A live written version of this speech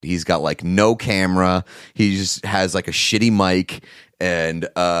He's got like no camera. He just has like a shitty mic and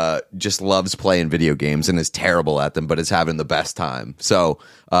just loves playing video games and is terrible at them, but is having the best time. So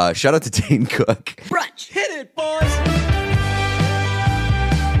shout out to Dane Cook. Brunch. Hit it, boys.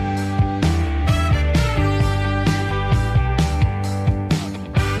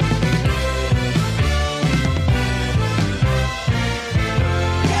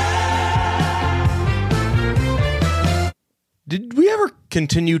 Did we ever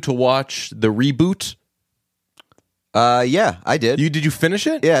continue to watch the reboot? Yeah, I did. Did you finish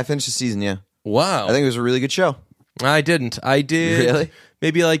it? Yeah, I finished the season, yeah. Wow. I think it was a really good show. I didn't. I did Really?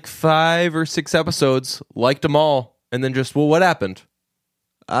 maybe like 5 or 6 episodes, liked them all, and then just, well, what happened?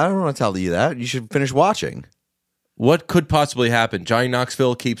 I don't want to tell you that. You should finish watching. What could possibly happen? Johnny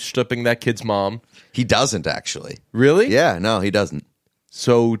Knoxville keeps stripping that kid's mom. He doesn't, actually. Really? Yeah, no, he doesn't.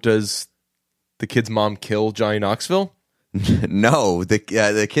 So does the kid's mom kill Johnny Knoxville? No,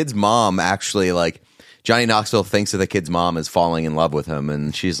 the kid's mom actually, like, Johnny Knoxville thinks that the kid's mom is falling in love with him,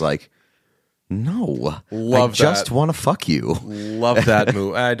 and she's like, no, Love I just that. want to fuck you. Love that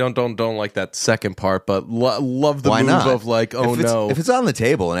move. I don't like that second part, but love the Why move not? of like, oh no. If it's on the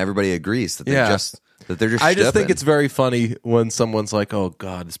table and everybody agrees that they're Yeah. just I just think stripping, it's very funny when someone's like, oh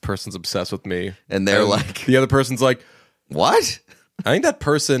God, this person's obsessed with me. and they're like, The other person's like, what? I think that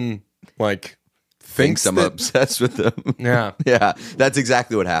person like Thinks I'm that- obsessed with them. Yeah. Yeah, that's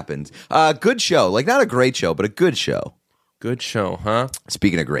exactly what happened. Good show. Like, not a great show, but a good show. Good show, huh?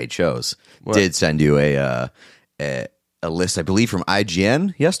 Speaking of great shows, did send you a list, I believe, from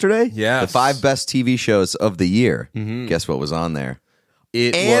IGN yesterday. Yes. The 5 best TV shows of the year. Guess what was on there?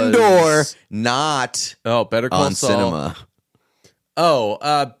 It Andor, was- not Better Call on Saul. cinema.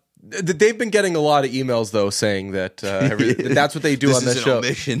 They've been getting a lot of emails though saying that that's what they do on This this is an show.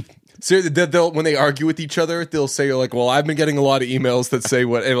 omission. So they'll when they argue with each other, they'll say like, "Well, I've been getting a lot of emails that say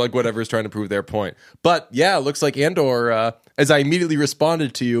what like whatever's trying to prove their point." But yeah, it looks like Andor. As I immediately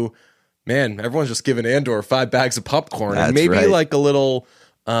responded to you, man, everyone's just giving Andor 5 bags of popcorn That's and maybe right. like a little,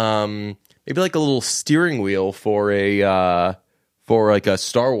 steering wheel for like a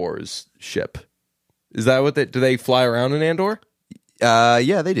Star Wars ship. Is that what do they fly around in Andor?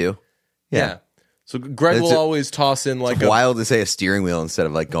 Yeah, they do. Yeah. So Greg It's will always toss in like It's wild to say a steering wheel instead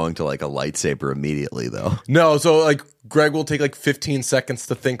of like going to like a lightsaber immediately, though. No, so like Greg will take like 15 seconds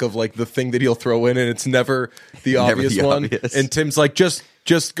to think of like the thing that he'll throw in, and it's never the Never obvious the one. obvious. And Tim's like, just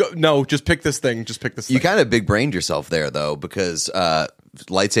go. No, just pick this thing. Just pick this thing. You kind of big brained yourself there, though, because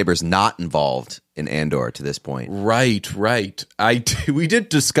lightsaber's not involved in Andor to this point. Right. We did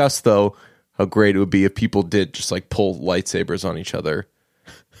discuss though how great it would be if people did just like pull lightsabers on each other.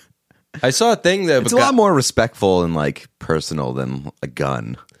 I saw a thing that It's a lot more respectful and like personal than a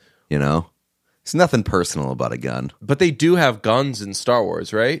gun, you know? There's nothing personal about a gun. but they do have guns in Star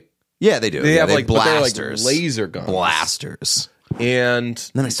Wars, right? Yeah, they do. They Yeah, have like but they're, like, blasters. laser guns. Blasters. And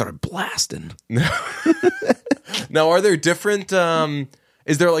And then I started blasting. now, are there different?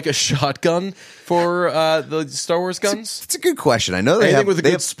 Is there like a shotgun for the Star Wars guns? It's a good question. I know they Anything have with a they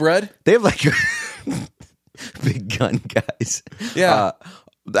good have, spread? they have like big gun guys. Yeah.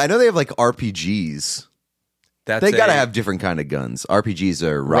 I know they have like RPGs. That's They gotta have different kind of guns. RPGs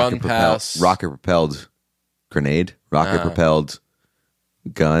are rocket pass. propelled grenade, rocket propelled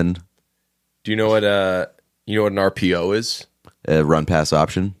gun, Do you know what an RPO is? run pass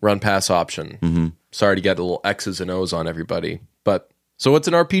option. Run pass option. Mm-hmm. Sorry to get a little X's and O's on everybody, but so what's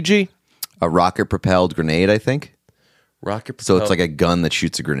an RPG? A rocket propelled grenade, I think. Rocket. So it's like a gun that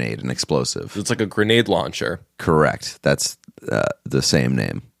shoots a grenade, an explosive. it's like a grenade launcher. Correct. That's the same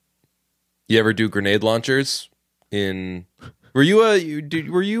name. You ever do grenade launchers? Were you a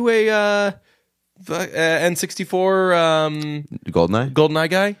N64 Goldeneye? GoldenEye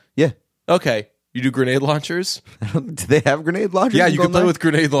guy? Yeah. Okay, you do grenade launchers. Do they have grenade launchers? Yeah, in you could play GoldenEye? with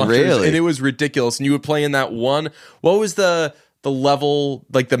grenade launchers, Really? and it was ridiculous. And you would play in that one. What was the level,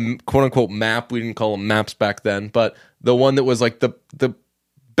 like the quote unquote map? We didn't call them maps back then, but the one that was like the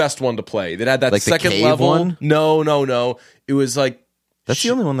best one to play. That had that Like the second cave level. one? No. It was like That's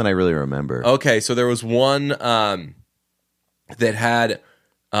the only one that I really remember. okay. So there was one that had.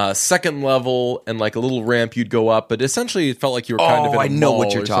 Second level and like a little ramp you'd go up, but essentially it felt like you were kind of in a I know what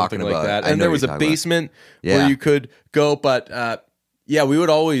mall you're or something talking like about. that. I And know there what was you're a talking about. basement Yeah. where you could go, but yeah, we would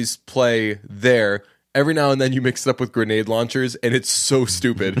always play there. Every now and then you mix it up with grenade launchers, and it's so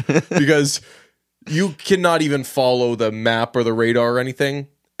stupid because you cannot even follow the map or the radar or anything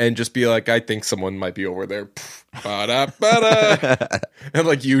and just be like, I think someone might be over there. Ba-da-ba-da. And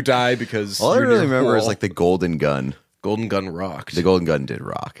like you die because All I you're really near a remember is wall. like the golden gun. Golden Gun rocked. The golden gun did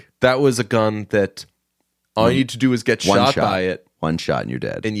rock. That was a gun that all you need to do is get One shot shot. by it. One shot and you're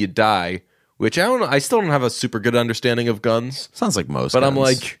dead. and you die, which I don't know. I still don't have a super good understanding of guns, Sounds like most. but I'm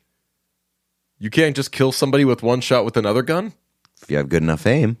guns. like, you can't just kill somebody with one shot with another gun. if you have good enough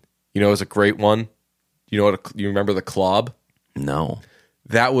aim. You know, it's a great one. You know what? You remember the Klob? No.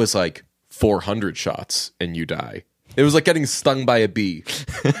 That was like 400 shots and you die. It was like getting stung by a bee.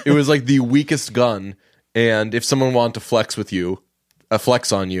 It was like the weakest gun, and if someone wanted to flex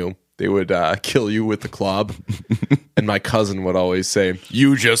on you, they would kill you with the Klob. And my cousin would always say,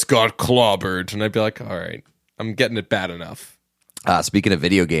 "You just got clobbered," and I'd be like, "All right, I'm getting it bad enough." Speaking of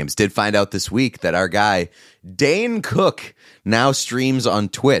video games, did find out this week that our guy Dane Cook now streams on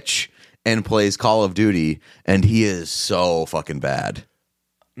Twitch and plays Call of Duty, and he is so fucking bad.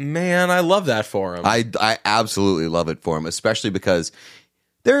 Man, I love that for him. I absolutely love it for him, especially because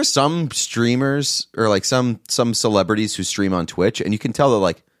there are some streamers or like some celebrities who stream on Twitch, and you can tell that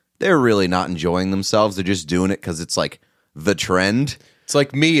like they're really not enjoying themselves. They're just doing it because it's like the trend. It's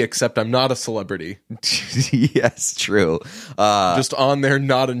like me, except I'm not a celebrity. Yes, true. Just on there,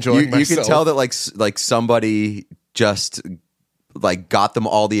 not enjoying You myself. can tell that like somebody just like got them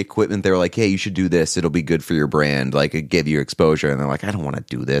all the equipment. They were like, hey, you should do this. It'll be good for your brand. Like it give you exposure. And they're like, I don't want to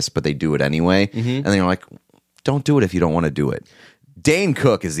do this, but they do it anyway. And then you're like, don't do it if you don't want to do it. Dane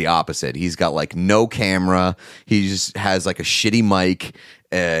Cook is the opposite. He's got like no camera. He just has like a shitty mic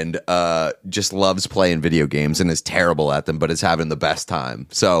and just loves playing video games and is terrible at them, but is having the best time.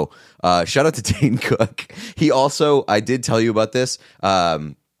 So shout out to Dane Cook. He also, I did tell you about this.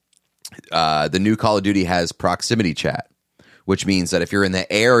 The new Call of Duty has proximity chat, which means that if you're in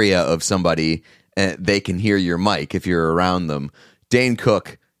the area of somebody, they can hear your mic if you're around them. Dane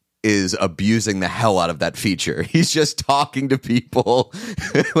Cook is abusing the hell out of that feature. He's just talking to people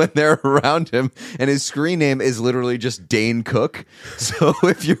when they're around him, and his screen name is literally just Dane Cook. So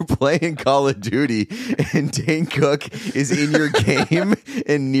if you're playing Call of Duty and Dane Cook is in your game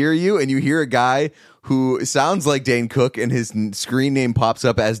and near you, and you hear a guy who sounds like Dane Cook and his screen name pops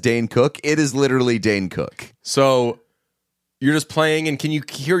up as Dane Cook, it is literally Dane Cook. So you're just playing, and can you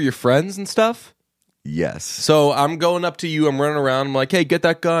hear your friends and stuff? Yes. So I'm going up to you, I'm running around, I'm like, hey, get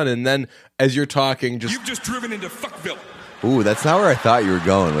that gun. And then as you're talking, You've just driven into Fuckville, Ooh, that's not where I thought you were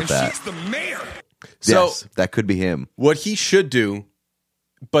going with and that. she's the mayor. So Yes, that could be him. what he should do,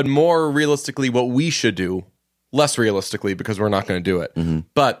 but more realistically, what we should do, less realistically, because we're not going to do it,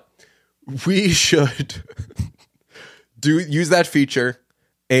 but we should use that feature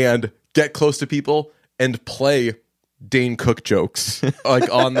and get close to people and play Dane Cook jokes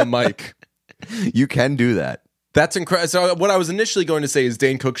like on the mic. You can do that. That's incredible. So what I was initially going to say is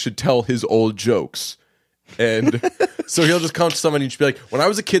Dane Cook should tell his old jokes. And so he'll just come to somebody and just be like, when I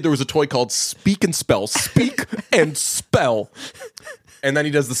was a kid, there was a toy called Speak and Spell. Speak and Spell. And then he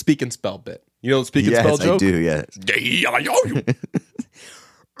does the Speak and Spell bit. You know the Speak and Spell Yes, I joke? do, yes. Hey, I owe you. Hey,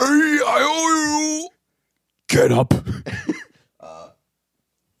 I owe you. Get up.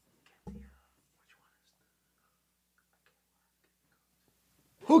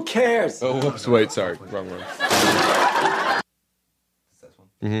 Who cares? Oh, whoops. Wait, sorry. Wrong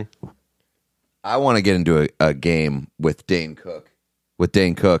one. I want to get into a game with Dane Cook.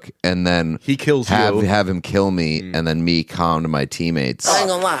 And then He kills have you. have him kill me, and then me calm to my teammates. I ain't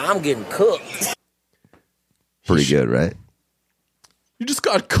gonna lie, I'm getting cooked. Pretty good, right? You just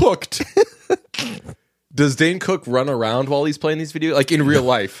got cooked. Does Dane Cook run around while he's playing these videos? Like in real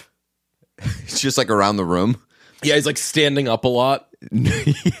life? It's just like around the room. Yeah, he's like standing up a lot.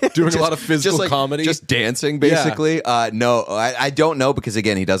 Doing a lot of physical like, comedy. just dancing, basically. No, I don't know because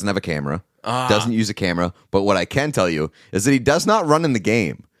again, he doesn't have a camera. Doesn't use a camera. But what I can tell you is that he does not run in the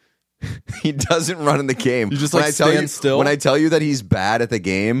game. He doesn't run in the game. You just when like I tell stand you, still? When I tell you that he's bad at the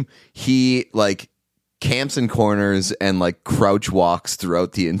game, he like camps in corners and like crouch walks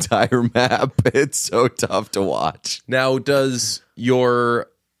throughout the entire map. It's so tough to watch. Now, does your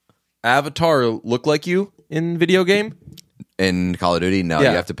avatar look like you in video game? In Call of Duty, no,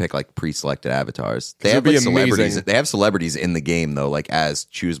 Yeah. you have to pick like pre-selected avatars. They It'd have be like celebrities. amazing. They have celebrities in the game though, like as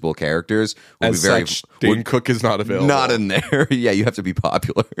choosable characters. Would As be very such, Dane Cook is not available. not in there. Yeah, you have to be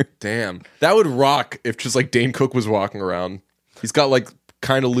popular. Damn. That would rock if just like Dane Cook was walking around. He's got like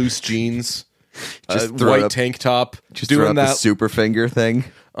kind of loose jeans, Just throw white up- tank top, Just doing doing the that. super finger thing.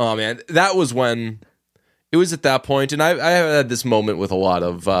 Oh man, that was when it was at that point, and I had this moment with a lot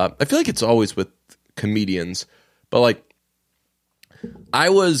of. I feel like it's always with comedians, but like I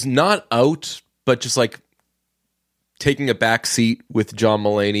was not out, but just like taking a back seat with John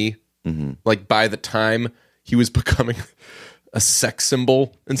Mulaney. Like by the time he was becoming a sex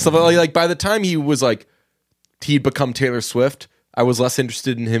symbol and stuff like by the time he was like he'd become Taylor Swift, I was less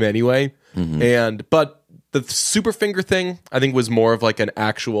interested in him anyway. But The super finger thing, I think, was more of like an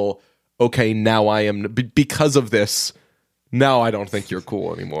actual, okay, now I am, because of this, now I don't think you're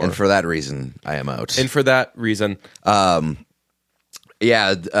cool anymore. And for that reason, I am out. And for that reason,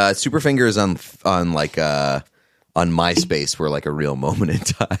 Superfinger is on MySpace were like a real moment in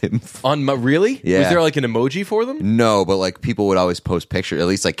time. Really? Yeah. Was there like an emoji for them? No, but like people would always post pictures. At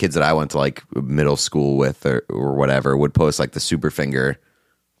least like kids that I went to like middle school with or whatever would post like the Superfinger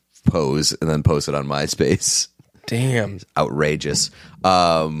pose and then post it on MySpace. Damn. Outrageous.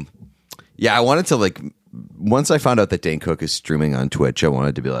 Yeah, I wanted to like once I found out that Dane Cook is streaming on Twitch, I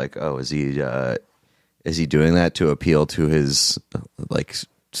wanted to be like, oh, is he doing that to appeal to his like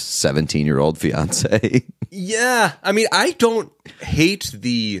 17-year-old fiance? Yeah, I mean, I don't hate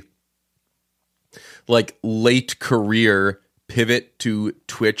the like late career pivot to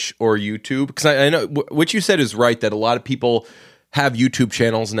Twitch or YouTube, because I know what you said is right, that a lot of people have YouTube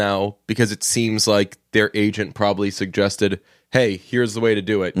channels now because it seems like their agent probably suggested, hey, here's the way to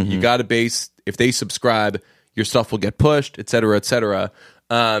do it. Mm-hmm. You got to if they subscribe, your stuff will get pushed, et cetera, et cetera.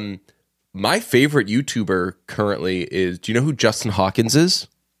 My favorite YouTuber currently is, do you know who Justin Hawkins is?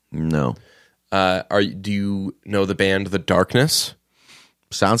 No. Do you know the band The Darkness?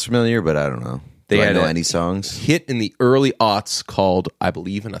 Sounds familiar, but I don't know. They Do I had know a any songs? Hit in the early aughts called, I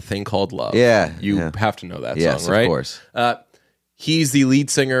believe, in A Thing Called Love. Yeah, You yeah. have to know that Yes, song, right? of course. He's the lead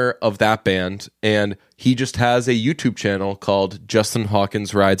singer of that band, and he just has a YouTube channel called Justin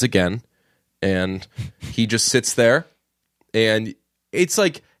Hawkins Rides Again, and he just sits there, and it's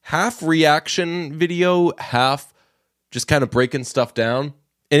like half reaction video, half just kind of breaking stuff down,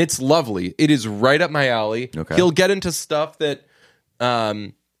 and it's lovely. It is right up my alley. Okay. He'll get into stuff that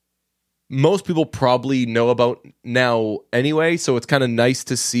most people probably know about now anyway, so it's kind of nice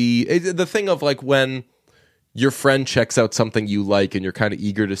to see the thing of like when your friend checks out something you like and you're kind of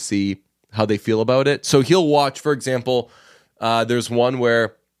eager to see how they feel about it. So he'll watch, for example, there's one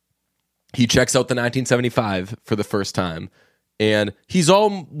where he checks out the 1975 for the first time, and he's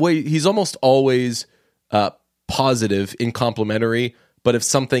almost always positive and complimentary, but if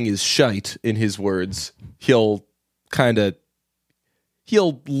something is shite, in his words, he'll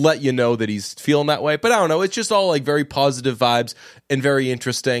let you know that he's feeling that way. But I don't know, it's just all like very positive vibes and very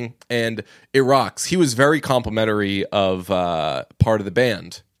interesting, and it rocks. He was very complimentary of Part of the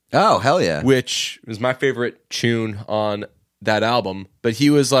Band, Oh, hell yeah. which was my favorite tune on that album, but he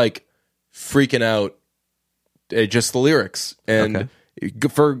was like freaking out at just the lyrics. And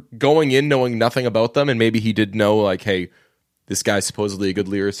for going in knowing nothing about them, and maybe he did know like, hey, this guy's supposedly a good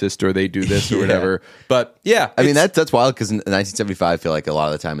lyricist, or they do this or Yeah. whatever. But yeah, I mean, that's wild because in 1975, I feel like a lot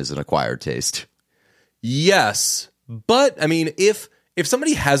of the time is an acquired taste. yes. But I mean, if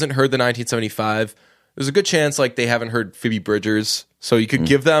somebody hasn't heard the 1975, there's a good chance like they haven't heard Phoebe Bridgers. So you could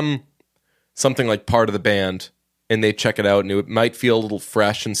give them something like Part of the Band, and they check it out, and it might feel a little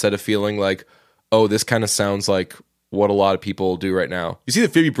fresh instead of feeling like, oh, this kind of sounds like what a lot of people do right now. You see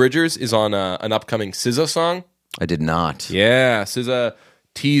that Phoebe Bridgers is on an upcoming SZA song? I did not. Yeah, SZA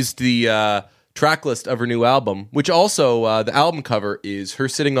teased the track list of her new album, which also, the album cover is her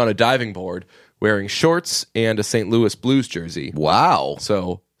sitting on a diving board wearing shorts and a St. Louis Blues jersey. Wow.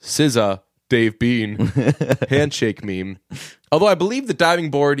 So, SZA, Dave Bean, handshake meme. Although I believe the diving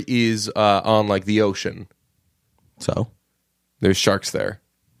board is on like the ocean. So? There's sharks there.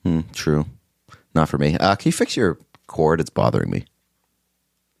 True. Not for me. Can you fix your cord? It's bothering me.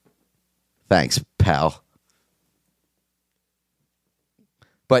 Thanks, pal.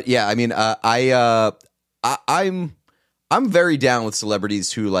 But yeah, I mean, I'm very down with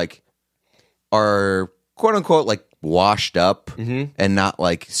celebrities who like are quote unquote like washed up and not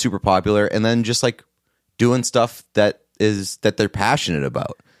like super popular, and then just like doing stuff that they're passionate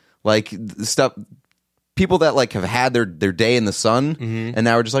about, like the stuff people that like have had their day in the sun and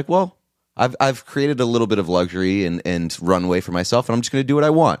now are just like, well, I've created a little bit of luxury and runway for myself, and I'm just going to do what I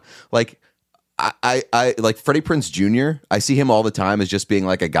want. Like I like Freddie Prinze Jr. I see him all the time as just being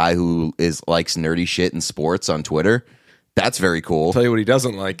like a guy who likes nerdy shit and sports on Twitter. That's very cool. Tell you what he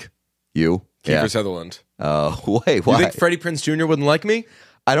doesn't like. You? Kiefer Sutherland. Oh, wait, why? You think Freddie Prinze Jr. wouldn't like me?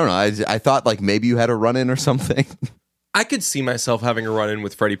 I don't know. I thought like maybe you had a run-in or something. I could see myself having a run-in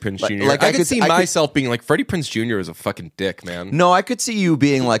with Freddie Prinze Jr. like, I could see myself being like, Freddie Prinze Jr. is a fucking dick, man. No, I could see you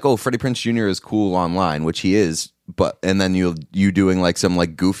being like, oh, Freddie Prinze Jr. is cool online, which he is, and then you doing like some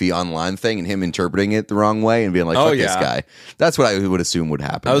like goofy online thing and him interpreting it the wrong way and being like, fuck this guy. That's what I would assume would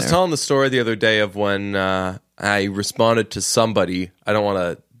happen. I was there. telling the story the other day of when I responded to somebody. I don't want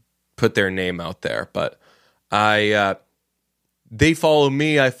to put their name out there, but they follow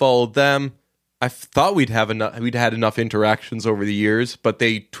me, I followed them, I thought we'd had enough interactions over the years, but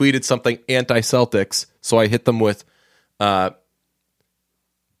they tweeted something anti-Celtics, so I hit them with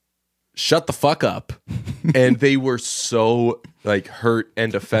shut the fuck up. And they were so like hurt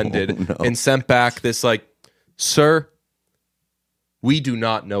and offended and sent back this like, sir, we do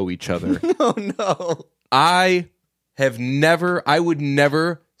not know each other. Oh no. I would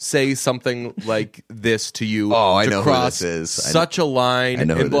never say something like this to you. Oh, I to know who cross this is. such a line I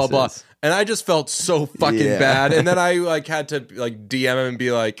know who and blah this blah. is. And I just felt so fucking Yeah. bad. And then I like had to like DM him and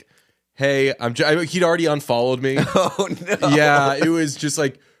be like, "Hey, he'd already unfollowed me." Oh no. Yeah, it was just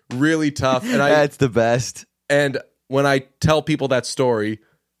like really tough. And That's the best. and when I tell people that story,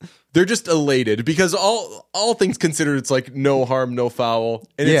 they're just elated because all things considered, it's like no harm, no foul,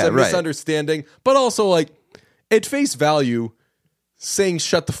 and it's Yeah, a right. misunderstanding. But also, like at face value, saying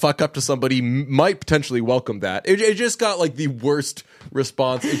 "shut the fuck up" to somebody might potentially welcome that. It just got like the worst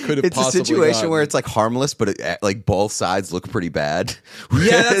response it could have. It's a possibly situation gotten. where it's like harmless, but like both sides look pretty bad.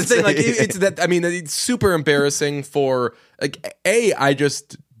 Yeah, that's the thing. Like it's that. I mean, it's super embarrassing for like I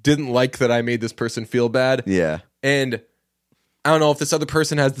just didn't like that I made this person feel bad. Yeah. And I don't know if this other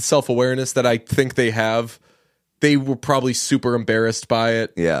person has the self-awareness that I think they have. They were probably super embarrassed by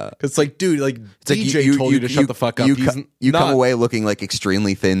it. Yeah. Because, like, dude, like, It's like DJ told you to shut the fuck up. You, He's you not- come away looking like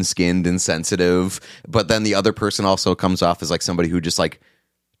extremely thin-skinned and sensitive, but then the other person also comes off as like somebody who just like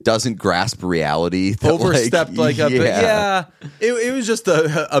doesn't grasp reality. that, overstepped like a bit. Yeah. It was just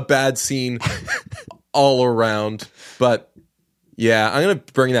a bad scene all around. But, yeah, I'm going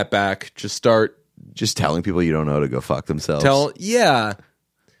to bring that back. Just start Just telling people you don't know to go fuck themselves. yeah.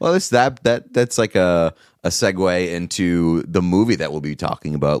 Well, it's that's like a segue into the movie that we'll be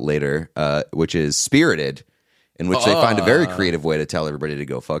talking about later, which is Spirited, in which they find a very creative way to tell everybody to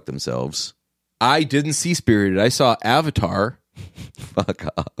go fuck themselves. I didn't see Spirited. I saw Avatar. Fuck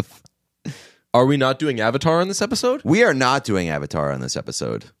off. Are we not doing Avatar on this episode? We are not doing Avatar on this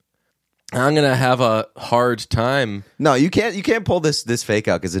episode. I'm gonna have a hard time. No, you can't pull this fake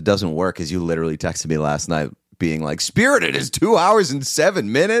out because it doesn't work. Because you literally texted me last night being like, Spirited is 2 hours and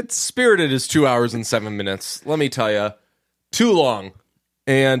 7 minutes. Spirited is 2 hours and 7 minutes. Let me tell you, too long.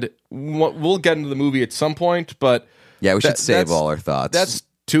 And we'll get into the movie at some point, but Yeah, we should that's- save all our thoughts. that's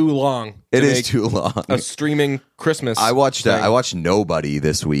too long. It to is make too long. a streaming Christmas. I watched thing. Nobody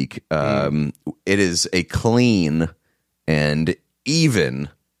this week. It is a clean and even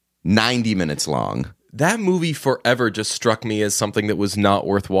 90 minutes long. That movie forever just struck me as something that was not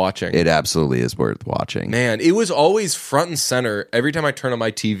worth watching. It absolutely is worth watching. Man, it was always front and center. Every time I turn on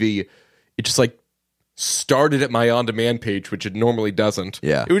my TV, it just like started at my on-demand page, which it normally doesn't.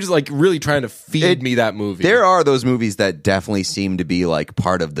 Yeah. It was just like really trying to feed me that movie. There are those movies that definitely seem to be like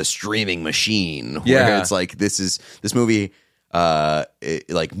part of the streaming machine. Where Yeah. it's like this movie it,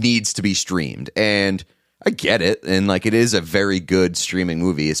 like needs to be streamed, and I get it, and like it is a very good streaming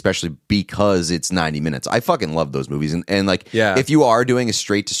movie, especially because it's 90 minutes. I fucking love those movies, and like Yeah. if you are doing a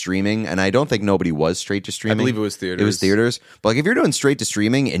straight to streaming, and I don't think Nobody was straight to streaming. I believe it was theaters. It was theaters, but like if you're doing straight to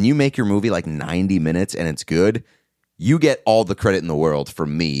streaming and you make your movie like 90 minutes and it's good, you get all the credit in the world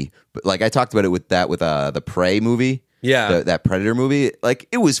from me. But like I talked about it with the Prey movie. Yeah. That Predator movie, like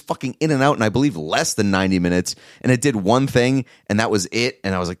it was fucking in and out, and I believe less than 90 minutes, and it did one thing, and that was it,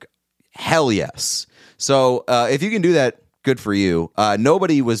 and I was like, hell yes. So if you can do that, good for you.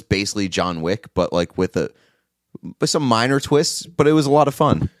 Nobody was basically John Wick, but like with some minor twists, but it was a lot of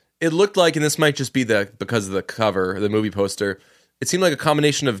fun. It looked like, and this might just be because of the cover, the movie poster, it seemed like a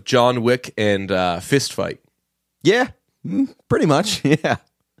combination of John Wick and Fist Fight. Yeah, pretty much. Yeah.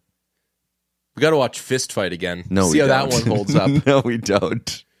 We got to watch Fist Fight again. No, See we how don't. that one holds up. No, we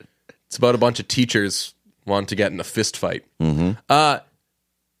don't. It's about a bunch of teachers wanting to get in a fist fight. Mm-hmm.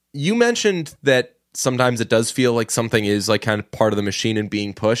 You mentioned that sometimes it does feel like something is like kind of part of the machine and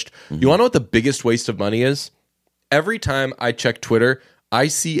being pushed. Mm-hmm. You want to know what the biggest waste of money is? Every time I check Twitter, I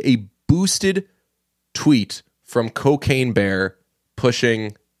see a boosted tweet from Cocaine Bear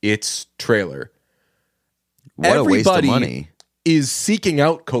pushing its trailer. What a waste of Everybody money. is seeking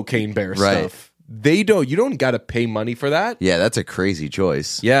out Cocaine Bear Right. stuff. You don't got to pay money for that. Yeah, that's a crazy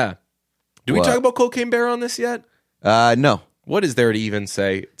choice. Yeah. Do we What? talk about Cocaine Bear on this yet? No. What is there to even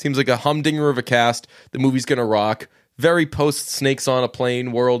say? It seems like a humdinger of a cast. The movie's gonna rock. Very post Snakes on a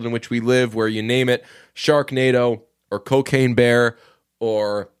Plane world in which we live, where you name it, Sharknado or Cocaine Bear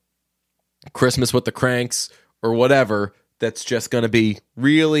or Christmas with the Cranks or whatever. That's just gonna be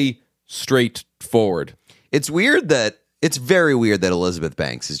really straightforward. It's weird that It's very weird that Elizabeth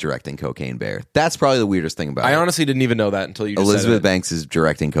Banks is directing Cocaine Bear. That's probably the weirdest thing about I it. honestly didn't even know that until you just said Elizabeth it. Banks is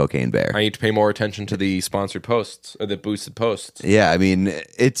directing Cocaine Bear. I need to pay more attention to the sponsored posts or the boosted posts. Yeah, I mean,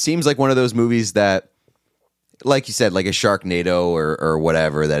 it seems like one of those movies that, like you said, like a Sharknado or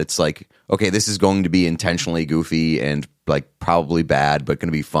whatever, that it's like, okay, this is going to be intentionally goofy and like probably bad, but going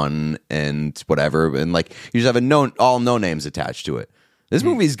to be fun and whatever. And like, you just have all no names attached to it. This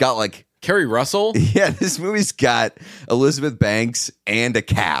movie's got like, Kerry Russell? yeah, this movie's got Elizabeth Banks and a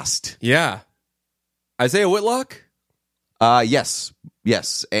cast. Yeah. Isaiah Whitlock? Yes,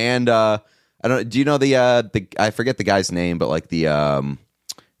 and I don't. Do you know the I forget the guy's name, but like the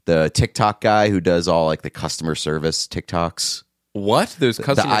TikTok guy who does all like the customer service TikToks. What? There's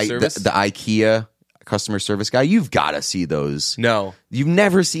customer service? The IKEA customer service guy. You've got to see those. No. You've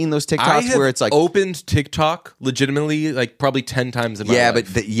never seen those I TikToks have where it's like opened TikTok legitimately like probably 10 times in my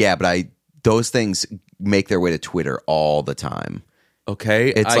life. but those things make their way to Twitter all the time. Okay,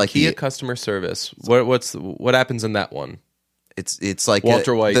 It's IKEA like the- customer service. What happens in that one? It's like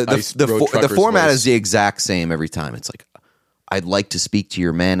Walter White, Ice Road the Trucker's format voice. is the exact same every time. It's like, I'd like to speak to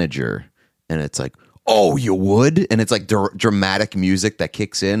your manager, and it's like, oh, you would, and it's like dramatic music that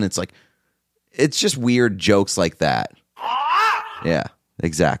kicks in. It's like, it's just weird jokes like that. Yeah,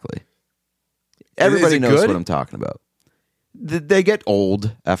 exactly. Everybody it knows good? what I'm talking about. They get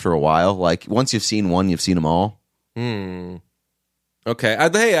old after a while. Like once you've seen one, you've seen them all. Okay.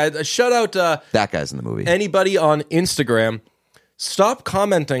 Hey, shout out That guy's in the movie. anybody on Instagram. Stop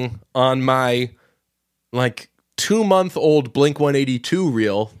commenting on my like 2-month-old Blink-182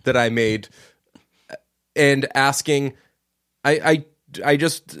 reel that I made and asking. I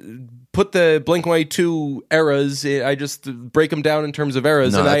just put the Blink-182 eras. I just break them down in terms of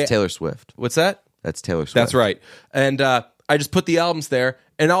eras. No, and that's Taylor Swift. What's that? That's Taylor Swift. That's right. And I just put the albums there,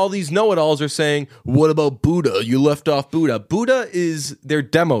 and all these know-it-alls are saying, what about Buddha? You left off Buddha. Buddha is their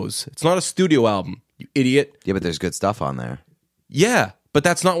demos. It's not a studio album, you idiot. Yeah, but there's good stuff on there. Yeah, but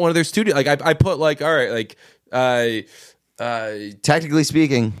that's not one of their studio. Like, I put, like, all right, like, Technically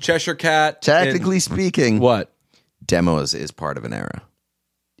speaking, Cheshire Cat. technically speaking, and what? Demos is part of an era.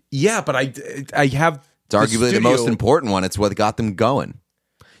 Yeah, but I have It's arguably the most important one. It's what got them going.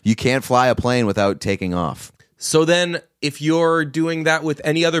 You can't fly a plane without taking off. So then, if you're doing that with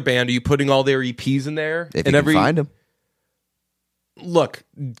any other band, are you putting all their EPs in there? If you can find them. Look,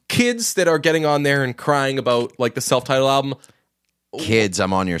 kids that are getting on there and crying about like the self-titled album, Kids,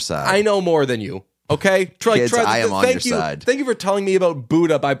 I'm on your side. I know more than you. Okay, Kids, I am on your side. Thank you for telling me about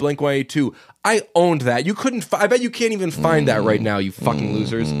Buddha by Blink-182. I owned that. You couldn't. I bet you can't even find that right now. You fucking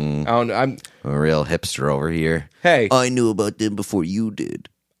losers. I'm. A real hipster over here. Hey, I knew about them before you did.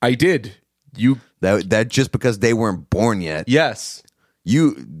 I did. You. That just because they weren't born yet. Yes.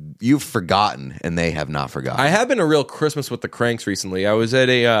 You've forgotten, and they have not forgotten. I have been a real Christmas with the Cranks recently. I was at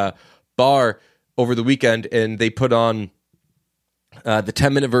a bar over the weekend, and they put on the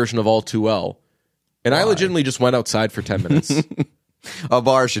 10-minute version of All Too Well. And I legitimately just went outside for 10 minutes. A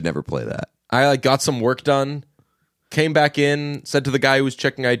bar should never play that. I like got some work done, came back in, said to the guy who was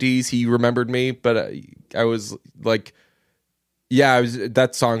checking IDs, he remembered me, but I was like, yeah,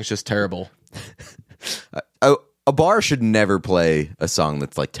 that song's just terrible. A bar should never play a song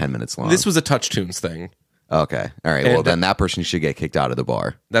that's like 10 minutes long. This was a Touch Tunes thing. Okay. All right. Well, then that person should get kicked out of the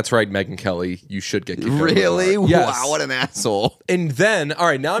bar. That's right, Megyn Kelly. You should get kicked out of the Really? bar. Yes. Wow, what an asshole. And then, all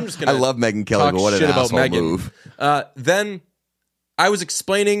right, now I'm just going to I love Megyn Kelly, talk but what an shit about asshole Megyn. move. Then I was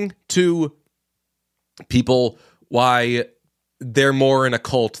explaining to people why they're more in a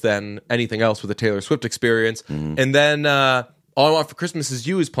cult than anything else with the Taylor Swift experience. And then All I Want for Christmas Is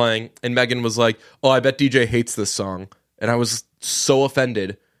You is playing, and Megyn was like, oh, I bet DJ hates this song. And I was so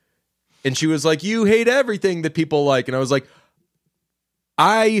offended. And she was like, you hate everything that people like. And I was like,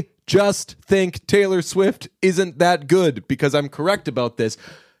 I just think Taylor Swift isn't that good because I'm correct about this.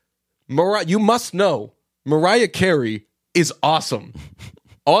 You must know, Mariah Carey is awesome.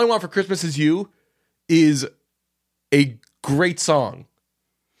 All I Want for Christmas Is You is a great song.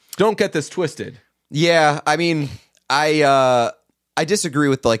 Don't get this twisted. Yeah, I mean, I disagree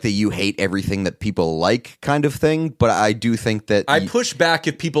with like the you hate everything that people like kind of thing, but I do think that I push back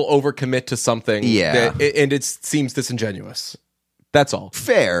if people overcommit to something Yeah. and it seems disingenuous. That's all.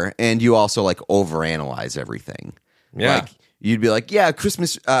 fair, and you also like overanalyze everything. Yeah. Like you'd be like, yeah,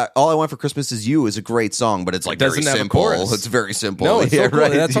 Christmas. All I Want for Christmas Is You is a great song, but it's like Doesn't very have a simple. chorus. It's very simple. No, it's yeah, so cool.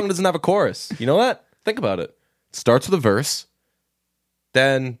 right. That song doesn't have a chorus. You know that? Think about it. Starts with a verse,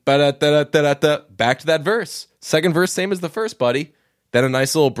 then ba-da-da-da-da-da, back to that verse. Second verse, same as the first, buddy. Then a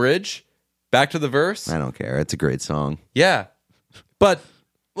nice little bridge, back to the verse. I don't care. It's a great song. Yeah. But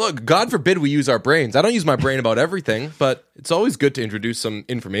Look, God forbid we use our brains. I don't use my brain about everything, but it's always good to introduce some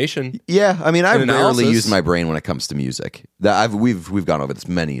information. Yeah, I mean, I An rarely analysis. use my brain when it comes to music. We've gone over this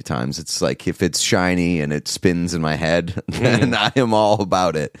many times. It's like if it's shiny and it spins in my head, then I am all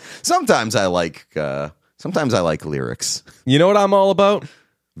about it. Sometimes I like lyrics. You know what I'm all about?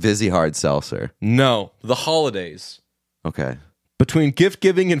 Vizzy Hard Seltzer. No, the holidays. Okay. Between gift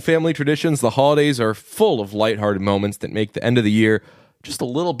giving and family traditions, the holidays are full of lighthearted moments that make the end of the year just a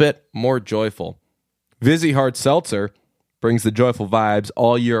little bit more joyful. Vizzy Hard Seltzer brings the joyful vibes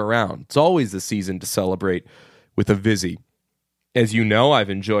all year round. It's always the season to celebrate with a Vizzy. As you know,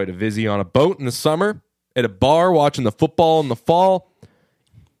 I've enjoyed a Vizzy on a boat in the summer, at a bar watching the football in the fall,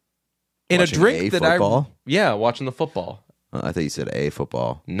 and Watching a drink a that football? watching the football. I thought you said a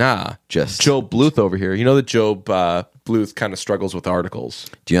football. Nah, Just Joe Bluth over here. You know that Joe Bluth kind of struggles with articles.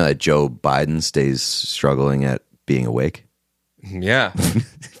 Do you know that Joe Biden stays struggling at being awake? Yeah.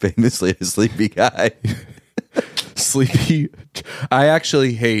 Famously a sleepy guy. Sleepy. I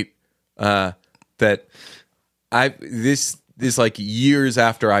actually hate that this is like years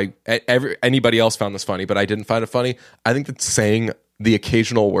after anybody else found this funny, but I didn't find it funny. I think that saying the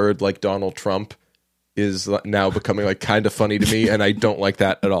occasional word like Donald Trump is now becoming like kind of funny to me, and I don't like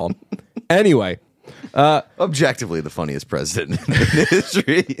that at all. Anyway, Objectively the funniest president in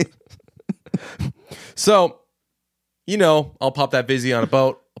history. so I'll pop that Vizzy on a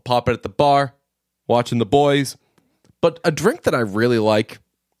boat. I'll pop it at the bar, watching the boys. But a drink that I really like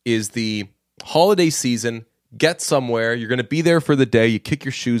is the holiday season. Get somewhere. You're going to be there for the day. You kick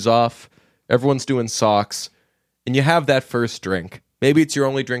your shoes off. Everyone's doing socks. And you have that first drink. Maybe it's your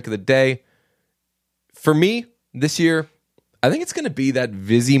only drink of the day. For me, this year, I think it's going to be that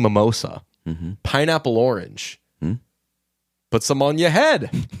Vizzy Mimosa. Pineapple orange. Put some on your head.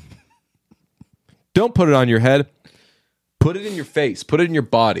 Don't put it on your head. Put it in your face. Put it in your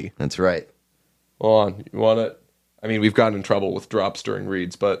body. That's right. Hold on. You want it? I mean, we've gotten in trouble with drops during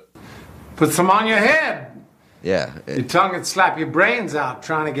reads, but Put some on your head. Yeah. Your tongue would slap your brains out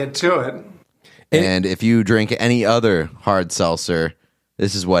trying to get to it. And if you drink any other hard seltzer,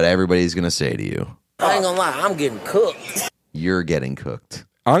 this is what everybody's going to say to you. I ain't gonna lie, I'm getting cooked. You're getting cooked.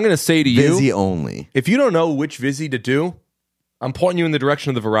 I'm going to say to you, Vizzy only. if you don't know which Vizzy to do, I'm pointing you in the direction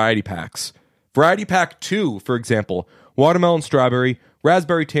of the variety packs. Variety pack 2, for example, watermelon strawberry,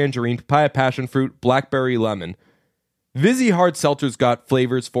 raspberry tangerine, papaya passion fruit, blackberry lemon. Vizzy Hard Seltzer's got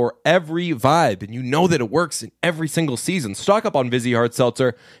flavors for every vibe, and you know that it works in every single season. Stock up on Vizzy Hard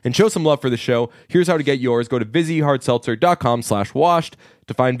Seltzer and show some love for the show. Here's how to get yours. Go to VizzyHardSeltzer.com/washed.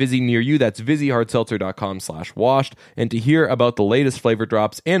 To find Vizzy near you, that's VizzyHardSeltzer.com/washed. And to hear about the latest flavor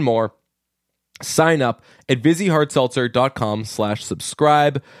drops and more, sign up at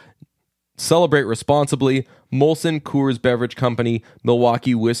VizzyHardSeltzer.com/subscribe. Celebrate responsibly. Molson Coors Beverage Company,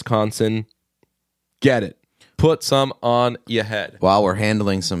 Milwaukee, Wisconsin. Get it. Put some on your head. While we're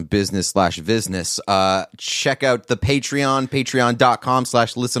handling some business/business, check out the Patreon,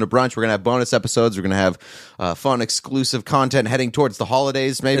 patreon.com/listen to brunch. We're going to have bonus episodes. We're going to have fun, exclusive content heading towards the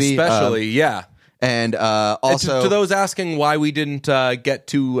holidays, maybe. Especially, yeah. And And also... to those asking why we didn't get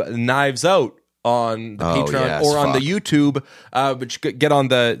to Knives Out on the Oh, Patreon yes, or on the fuck. YouTube, but get on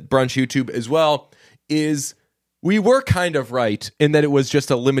the brunch YouTube as well, is we were kind of right in that it was just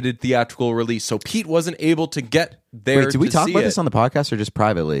a limited theatrical release. So Pete wasn't able to get there. Wait, did we to talk see about it this on the podcast or just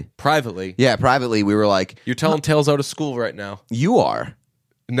privately? privately? Yeah, privately. We were like, You're telling tales out of school right now. you are.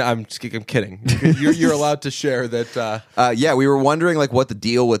 No, I'm kidding. You're allowed to share that. Yeah, we were wondering like what the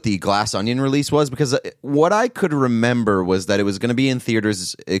deal with the Glass Onion release was, because what I could remember was that it was going to be in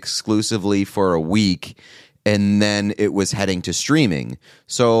theaters exclusively for a week, and then it was heading to streaming.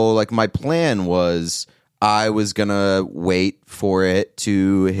 So like my plan was I was going to wait for it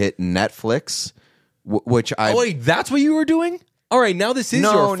to hit Netflix, which I... Oh wait, that's what you were doing? All right, now this is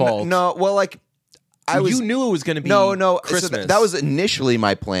your fault. No, well, like... You knew it was going to be no Christmas. So that was initially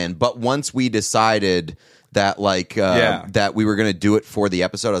my plan, but once we decided that like that we were going to do it for the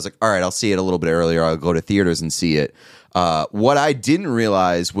episode, I was like, all right, I'll see it a little bit earlier. I'll go to theaters and see it. What I didn't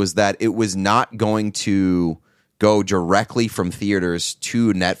realize was that it was not going to go directly from theaters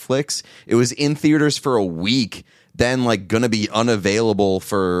to Netflix. It was in theaters for a week, then like going to be unavailable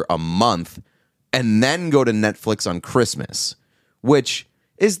for a month, and then go to Netflix on Christmas, which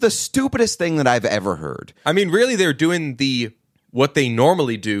is the stupidest thing that I've ever heard. I mean, really, they're doing what they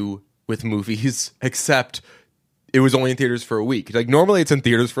normally do with movies, except it was only in theaters for a week. Like normally, it's in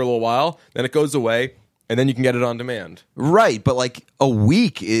theaters for a little while, then it goes away, and then you can get it on demand. Right, but like a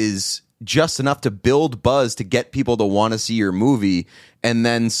week is just enough to build buzz to get people to want to see your movie, and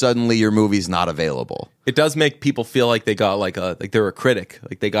then suddenly your movie's not available. It does make people feel like they got like they're a critic,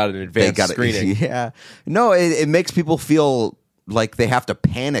 like they got an advanced screening. Yeah. No, it makes people feel like they have to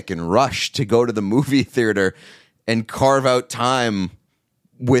panic and rush to go to the movie theater and carve out time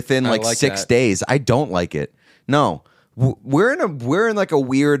within like 6 days. I don't like it. No. We're in like a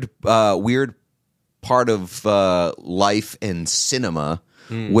weird part of life and cinema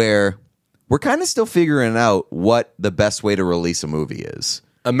where we're kind of still figuring out what the best way to release a movie is.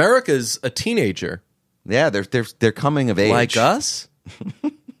 America's a teenager. Yeah, they're coming of age. Like us?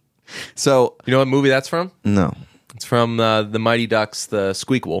 So, you know what movie that's from? No. It's from the Mighty Ducks, the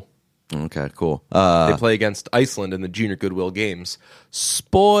Squeakquel. Okay, cool. They play against Iceland in the Junior Goodwill Games.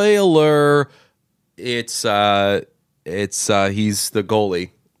 Spoiler, it's he's the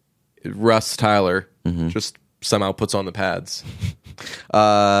goalie. Russ Tyler just somehow puts on the pads.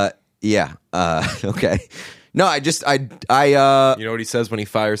 Yeah. Okay. No, I You know what he says when he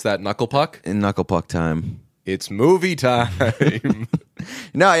fires that knuckle puck? in knuckle puck time. It's movie time.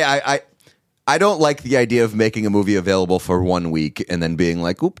 No, I don't like the idea of making a movie available for 1 week and then being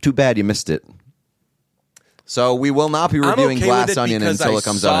like, "Oop, too bad you missed it." So we will not be reviewing okay Glass with it Onion because until I it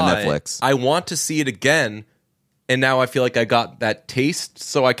comes out on saw Netflix. I want to see it again, and now I feel like I got that taste,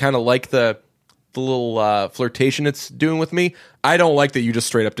 so I kind of like the little flirtation it's doing with me. I don't like that you just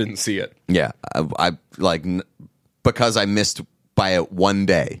straight up didn't see it. Yeah, I like because I missed by it 1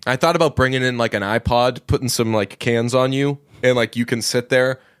 day. I thought about bringing in like an iPod, putting some like cans on you, and like you can sit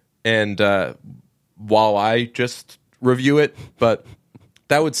there and while I just review it, but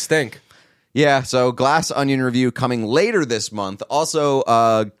that would stink. Yeah, so Glass Onion review coming later this month. Also,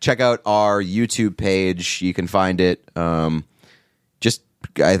 check out our YouTube page. You can find it. Just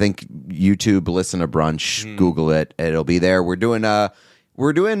I think YouTube Listen to Brunch. Google it. It'll be there. We're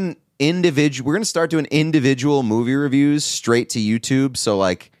doing individual. We're going to start doing individual movie reviews straight to YouTube. So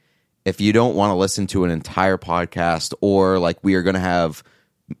like, if you don't want to listen to an entire podcast, or like we are going to have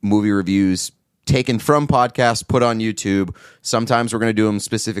movie reviews taken from podcasts, put on YouTube. Sometimes we're going to do them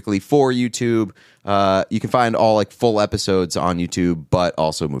specifically for YouTube. You can find all like full episodes on YouTube, but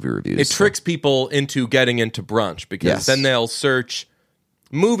also movie reviews. It tricks people into getting into brunch because then they'll search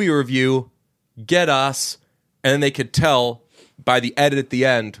movie review, get us, and then they could tell by the edit at the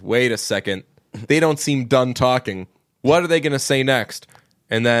end, wait a second, they don't seem done talking. What are they going to say next?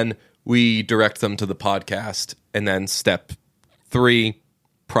 And then we direct them to the podcast, and then step 3,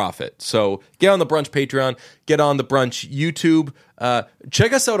 profit. So get on the Brunch Patreon, get on the Brunch YouTube.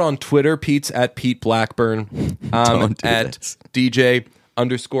 Check us out on Twitter. Pete's at Pete Blackburn. Don't do at this.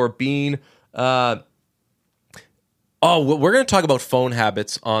 DJ_Bean. We're going to talk about phone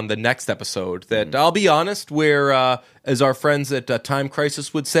habits on the next episode. That I'll be honest, we're as our friends at Time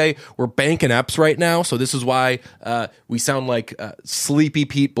Crisis would say, we're banking eps right now. So this is why we sound like Sleepy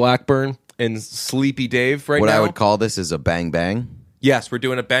Pete Blackburn and Sleepy Dave right now. What I would call this is a bang bang. Yes, we're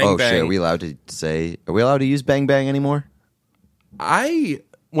doing a bang bang. Shit, are we allowed to use bang bang anymore?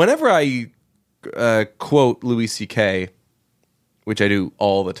 Whenever I quote Louis C.K., which I do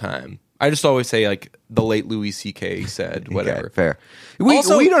all the time, I just always say like the late Louis C.K. said, whatever. Okay, fair. We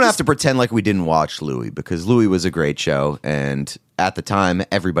Also, don't have to pretend like we didn't watch Louis, because Louis was a great show, and at the time,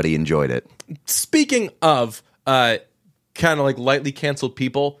 everybody enjoyed it. Speaking of kind of like lightly canceled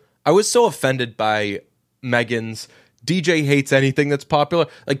people, I was so offended by Megan's DJ hates anything that's popular.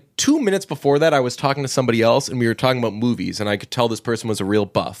 Like 2 minutes before that, I was talking to somebody else, and we were talking about movies, and I could tell this person was a real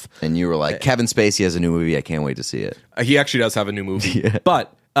buff. And you were like, Kevin Spacey has a new movie. I can't wait to see it. He actually does have a new movie.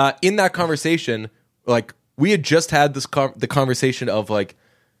 But in that conversation, like we had just had this the conversation of like,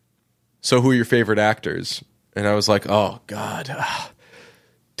 so who are your favorite actors? And I was like, oh God,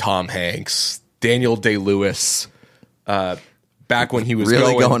 Tom Hanks, Daniel Day-Lewis, back when he was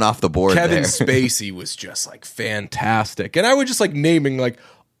really going off the board. Kevin there. Spacey was just like fantastic. And I was just like naming like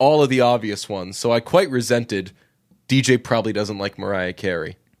all of the obvious ones. So I quite resented DJ probably doesn't like Mariah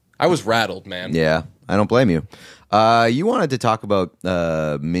Carey. I was rattled, man. Yeah, I don't blame you. You wanted to talk about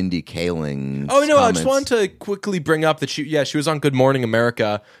Mindy Kaling. Oh, no, I just wanted to quickly bring up that she was on Good Morning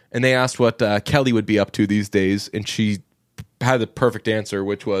America, and they asked what Kelly would be up to these days, and she had the perfect answer,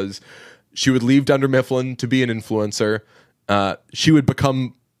 which was she would leave Dunder Mifflin to be an influencer. She would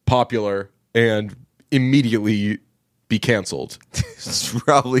become popular and immediately be canceled. It's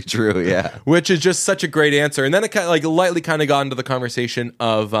probably true, yeah. Which is just such a great answer. And then it kind of like lightly kind of got into the conversation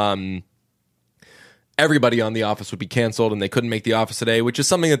of everybody on The Office would be canceled and they couldn't make The Office today, which is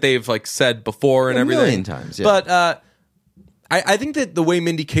something that they've like said before and everything. A million times, yeah. But I think that the way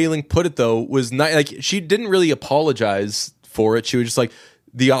Mindy Kaling put it though was not like she didn't really apologize for it. She was just like,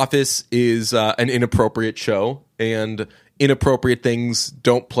 The Office is an inappropriate show, and inappropriate things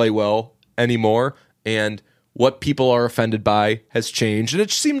don't play well anymore, and what people are offended by has changed. And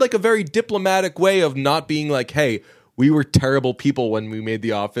it seemed like a very diplomatic way of not being like, hey, we were terrible people when we made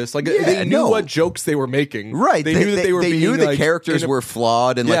The Office. Like, they knew what jokes they were making. Right. They knew that they were They being, knew the like, characters were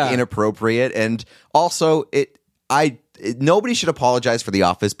flawed and like inappropriate, and also nobody should apologize for The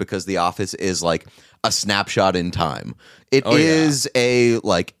Office because The Office is like a snapshot in time. It is a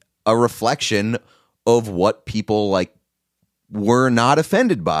reflection of what people like were not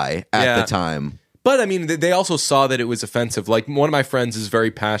offended by at the time. But I mean, they also saw that it was offensive. Like, one of my friends is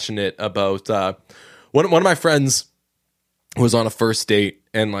very passionate about one of my friends was on a first date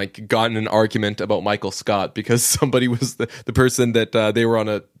and like got in an argument about Michael Scott because somebody was the person that they were on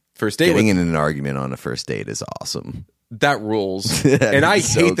a first date Getting with. in an argument on a first date is awesome. That rules. And I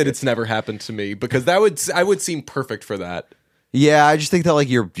hate that it's never happened to me because I would seem perfect for that. Yeah, I just think that like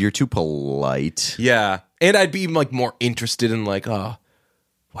you're too polite. Yeah. And I'd be like more interested in like, oh,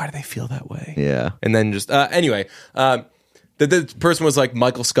 why do they feel that way? Yeah. And then just anyway, the person was like,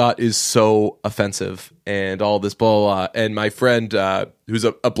 Michael Scott is so offensive and all this blah, blah, blah. And my friend, who's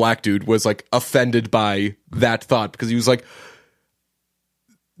a black dude, was like offended by that thought because he was like,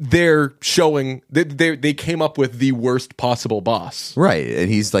 they're showing they came up with the worst possible boss. Right. And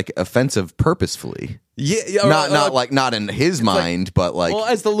he's like offensive purposefully. Yeah. Not in his mind, but like. Well,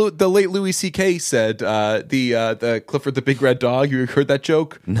 as the late Louis C.K. said, the Clifford the Big Red Dog, you heard that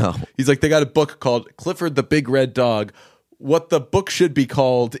joke? No. He's like, they got a book called Clifford the Big Red Dog. What the book should be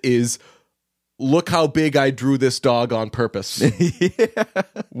called is Look How Big I Drew This Dog on Purpose.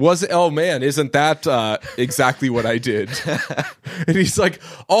 Was it? Oh man, isn't that exactly what I did? And he's like,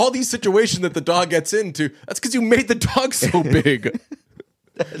 all these situations that the dog gets into, that's because you made the dog so big.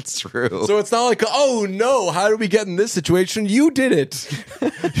 That's true. So it's not like, oh no, how did we get in this situation? You did it.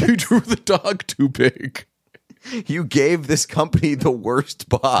 You drew the dog too big. You gave this company the worst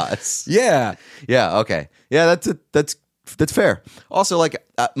boss. Yeah. Yeah. Okay. Yeah. That's fair. Also, like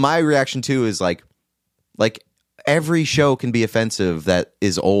my reaction too is like every show can be offensive that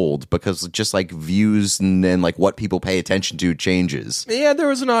is old because just like views and like what people pay attention to changes. Yeah, there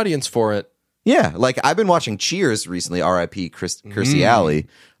was an audience for it. Yeah, like I've been watching Cheers recently. R.I.P. Kirstie Alley.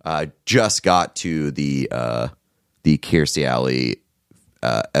 Just got to the Kirstie Alley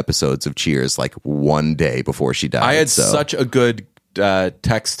episodes of Cheers like one day before she died. I had such a good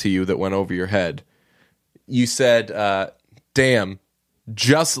text to you that went over your head. You said, "Damn,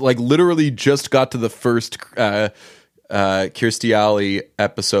 just like literally just got to the first Kirstie Alley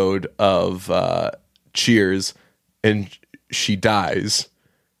episode of Cheers, and she dies."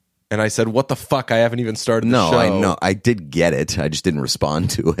 And I said, "What the fuck? I haven't even started the show." No, I know. I did get it. I just didn't respond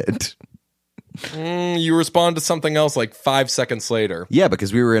to it. You respond to something else like 5 seconds later. Yeah,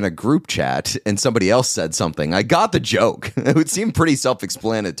 because we were in a group chat and somebody else said something. I got the joke. It would seem pretty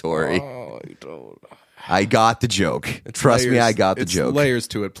self-explanatory. Oh, I don't. I got the joke. Trust me, I got the joke. It's layers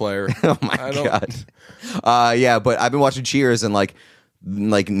to it, player. Oh my god. Yeah, but I've been watching Cheers and like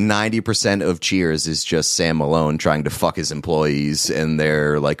 90% of Cheers is just Sam Malone trying to fuck his employees and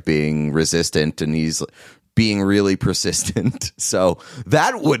they're like being resistant and he's being really persistent. So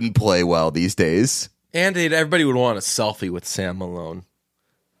that wouldn't play well these days. And everybody would want a selfie with Sam Malone.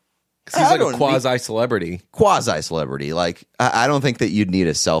 Because he's like a quasi-celebrity. Quasi-celebrity. Like, I don't think that you'd need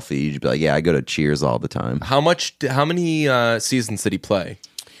a selfie. You'd be like, yeah, I go to Cheers all the time. How many seasons did he play?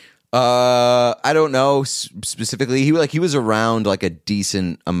 I don't know specifically. He was around like a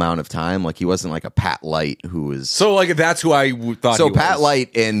decent amount of time. Like he wasn't like a Pat Light who was. So like that's who I thought. So he Pat was.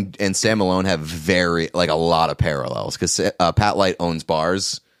 Light and Sam Malone have very like a lot of parallels because Pat Light owns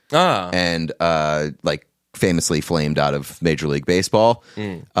bars and like famously flamed out of Major League Baseball.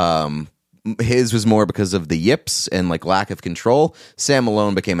 His was more because of the yips and like lack of control. Sam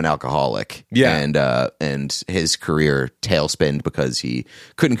Malone became an alcoholic, and his career tailspinned because he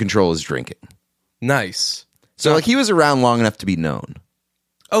couldn't control his drinking. Nice. So like he was around long enough to be known.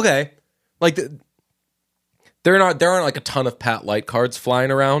 Okay, like there aren't like a ton of Pat Light cards flying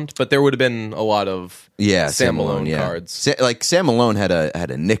around, but there would have been a lot of Sam Malone cards. Like Sam Malone had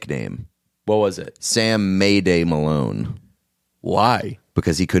a nickname. What was it? Sam Mayday Malone. Why?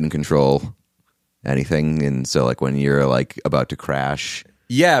 Because he couldn't control anything, and so like when you're like about to crash,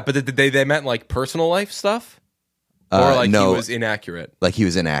 yeah. But they meant like personal life stuff, or like no, he was inaccurate. Like he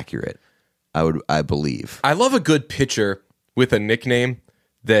was inaccurate. I believe. I love a good pitcher with a nickname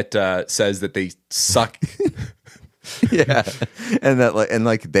that says that they suck. Yeah, and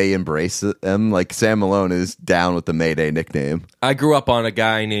they embrace them. Like Sam Malone is down with the Mayday nickname. I grew up on a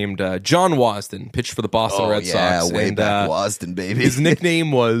guy named John Wasden, pitched for the Boston Red Sox. Way back Wasden, baby. His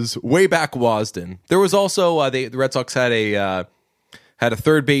nickname was Way Back Wasden. There was also the Red Sox had a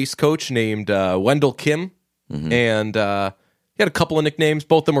third base coach named Wendell Kim, and he had a couple of nicknames.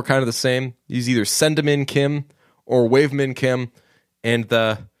 Both of them were kind of the same. He's either Send 'em in Kim or Wave 'em in Kim, and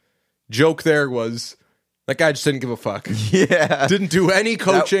the joke there was that guy just didn't give a fuck. Yeah, Didn't do any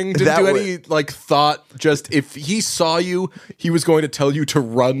coaching. Didn't do any thought. Just if he saw you, he was going to tell you to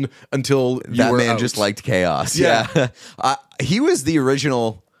run until you that were man out. just liked chaos. Yeah. He was the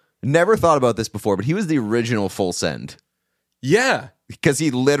original. Never thought about this before, but he was the original full send. Yeah. Because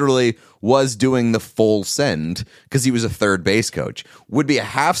he literally was doing the full send because he was a third base coach. Would be a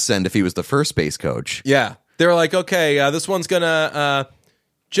half send if he was the first base coach. Yeah. They were like, okay, this one's gonna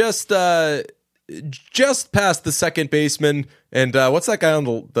just past the second baseman, and what's that guy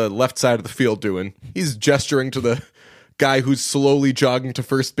on the left side of the field doing? He's gesturing to the guy who's slowly jogging to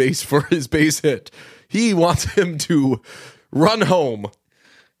first base for his base hit. He wants him to run home.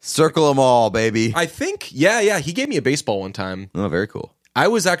 Circle them all, baby. I think, yeah. He gave me a baseball one time. Oh, very cool. I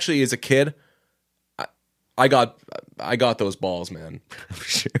was actually, as a kid, I got those balls, man.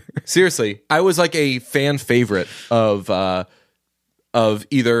 Sure. Seriously, I was like a fan favorite of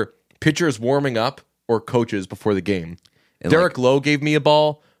either pitchers warming up or coaches before the game. And Derek Lowe gave me a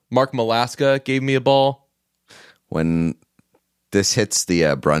ball. Mark Malaska gave me a ball. When this hits the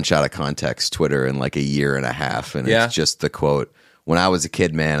brunch out of context Twitter in like a year and a half, and Yeah. it's just the quote, "When I was a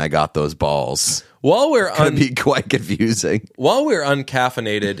kid, man, I got those balls." While we're Gonna be quite confusing. while we're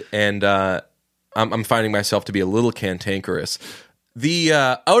uncaffeinated and I'm finding myself to be a little cantankerous, the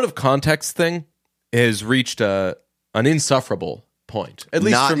out of context thing has reached an insufferable point. At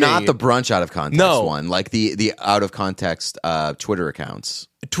least for me. Not the brunch out of context No. one, like the out of context Twitter accounts.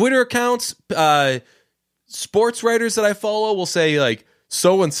 Twitter accounts, sports writers that I follow will say like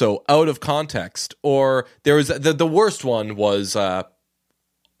so and so out of context, or there was the worst one was there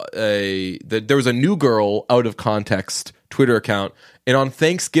was a New Girl out of context Twitter account, and on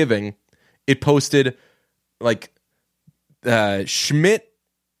Thanksgiving it posted like Schmidt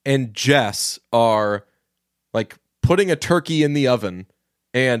and Jess are like putting a turkey in the oven,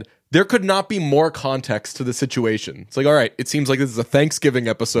 and there could not be more context to the situation. It's like, all right, it seems like this is a Thanksgiving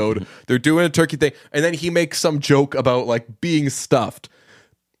episode. They're doing a turkey thing, and then he makes some joke about like being stuffed.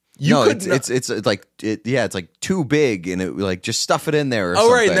 It's like it's like too big, and it like just stuff it in there. Or Oh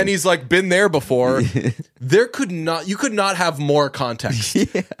something. right, and then he's like been there before. You could not have more context.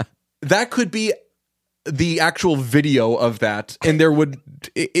 Yeah. That could be the actual video of that, and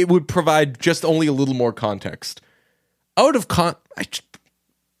it would provide just only a little more context.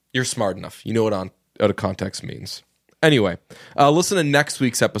 You're smart enough. You know what out of context means. Anyway, listen to next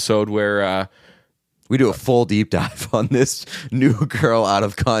week's episode where we do a full deep dive on this New Girl out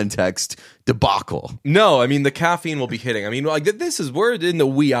of context debacle. no, I mean the caffeine will be hitting. I mean, like we're in the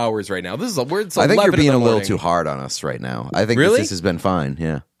wee hours right now. It's I think 11 you're being in a the little morning. too hard on us right now. I think Really? this has been fine.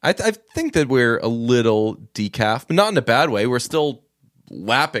 Yeah. I think that we're a little decaf, but not in a bad way. We're still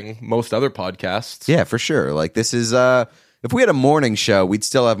lapping most other podcasts. Yeah, for sure. Like this is if we had a morning show, we'd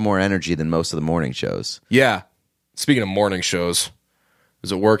still have more energy than most of the morning shows. Yeah. Speaking of morning shows, I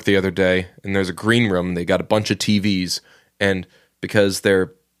was at work the other day, and there's a green room. They got a bunch of TVs, and because we're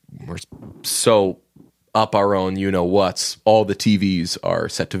so up our own you-know-whats, all the TVs are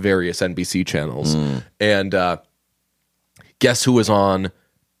set to various NBC channels. And guess who was on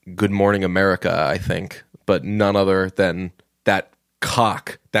Good Morning America, I think, but none other than that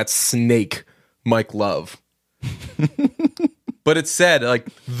snake, Mike Love. But it said, like,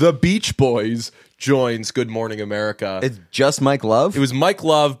 the Beach Boys joins Good Morning America. It's just Mike Love? It was Mike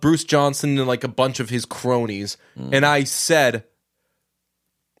Love, Bruce Johnson, and like a bunch of his cronies. And I said,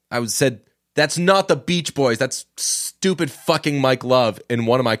 that's not the Beach Boys. That's stupid fucking Mike Love. And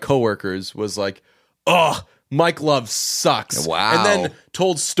one of my coworkers was like, oh, Mike Love sucks. Wow. And then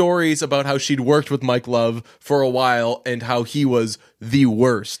told stories about how she'd worked with Mike Love for a while and how he was the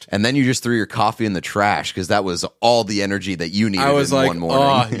worst. And then you just threw your coffee in the trash because that was all the energy that you needed I was in like, one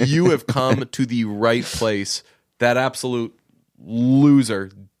morning. oh, you have come to the right place. That absolute loser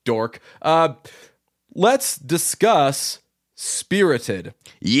dork. Let's discuss Spirited.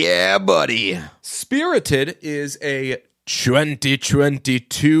 Yeah, buddy. Spirited is a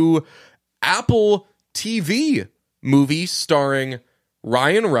 2022 Apple TV movie starring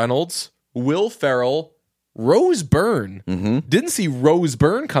Ryan Reynolds, Will Ferrell, Rose Byrne. Didn't see Rose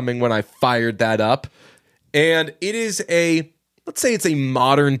Byrne coming when I fired that up. And it is let's say it's a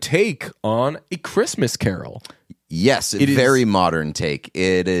modern take on A Christmas Carol. Yes, It is- very modern take.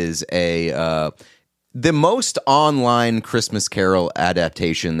 It is the most online Christmas Carol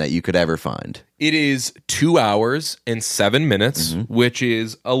adaptation that you could ever find. It is 2 hours and 7 minutes, which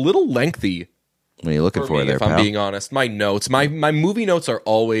is a little lengthy. What are you looking For for me, there, if I'm pal? being honest, my notes, my movie notes are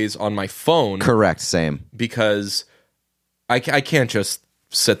always on my phone Correct, same. because I can't just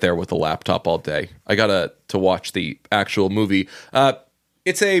sit there with a laptop all day. I gotta to watch the actual movie.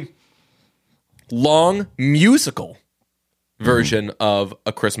 It's a long musical version of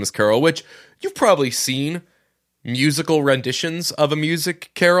A Christmas Carol, which you've probably seen musical renditions of a music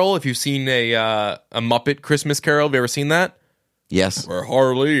carol. If you've seen a Muppet Christmas Carol, have you ever seen that? Yes. Where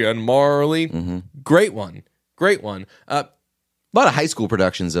Harley and Marley, great one. A lot of high school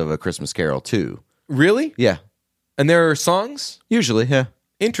productions of A Christmas Carol, too. Really? Yeah. And there are songs? Usually, yeah.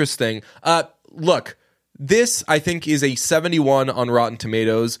 Interesting. Look, this I think is a 71 on Rotten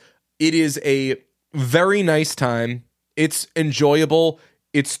Tomatoes. It is a very nice time. It's enjoyable.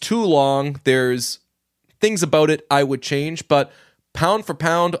 It's too long. There's things about it I would change, but pound for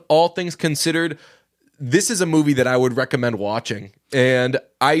pound, all things considered, this is a movie that I would recommend watching. And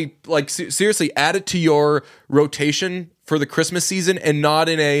I like seriously add it to your rotation for the Christmas season and not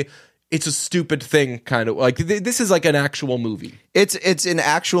in a it's a stupid thing kind of like this is like an actual movie. It's an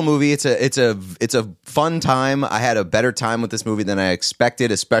actual movie. It's a fun time. I had a better time with this movie than I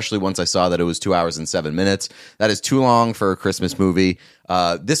expected, especially once I saw that it was 2 hours and 7 minutes. That is too long for a Christmas movie.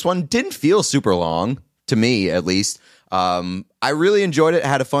 This one didn't feel super long, to me at least. I really enjoyed it.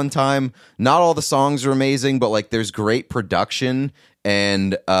 Had a fun time. Not all the songs are amazing, but like there's great production,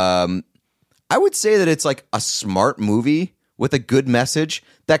 and I would say that it's like a smart movie with a good message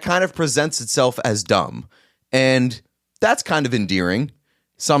that kind of presents itself as dumb, and that's kind of endearing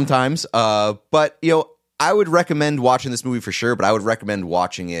sometimes. But I would recommend watching this movie for sure. But I would recommend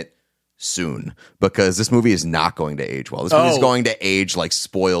watching it soon because this movie is not going to age well. This movie is going to age like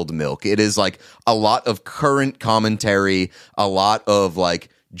spoiled milk. It is like a lot of current commentary, a lot of like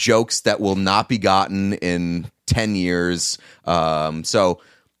jokes that will not be gotten in 10 years. So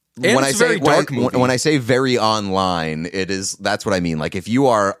And when it's I a very say dark movie. when I say very online, that's what I mean. Like if you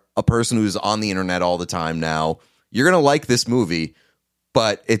are a person who's on the internet all the time now, you're going to like this movie,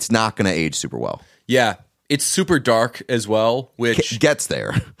 but it's not going to age super well. Yeah. It's super dark as well, which Gets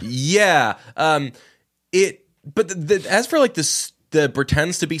there. yeah. But as for like the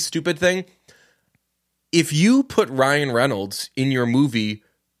pretends to be stupid thing, if you put Ryan Reynolds in your movie,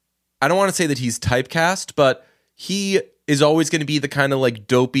 I don't want to say that he's typecast, but he is always going to be the kind of like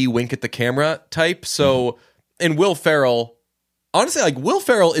dopey wink at the camera type. So, and Will Ferrell, honestly, like Will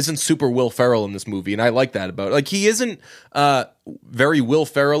Ferrell isn't super Will Ferrell in this movie, and I like that about it. Like he isn't very Will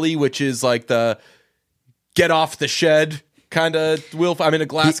Ferrell-y, which is like the get off the shed kind of I'm in a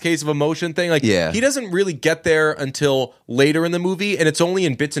glass case of emotion thing. Like Yeah. he doesn't really get there until later in the movie, and it's only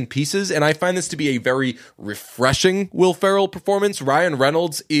in bits and pieces. And I find this to be a very refreshing Will Ferrell performance. Ryan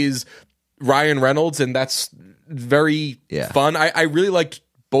Reynolds is Ryan Reynolds, and that's very fun. I really liked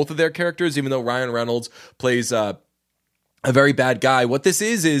both of their characters, even though Ryan Reynolds plays a very bad guy. What this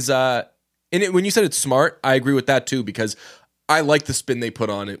is when you said it's smart, I agree with that too, because I like the spin they put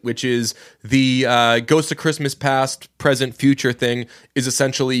on it, which is the Ghost of Christmas Past, Present, Future thing is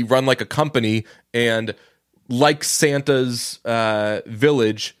essentially run like a company, and like Santa's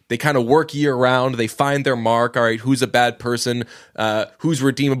village, they kind of work year round. They find their mark. All right, who's a bad person? Who's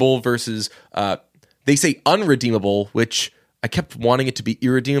redeemable versus they say unredeemable, which I kept wanting it to be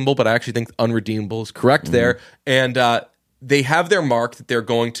irredeemable, but I actually think unredeemable is correct there. And they have their mark that they're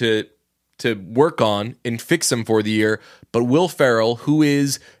going to work on and fix them for the year. But Will Ferrell, who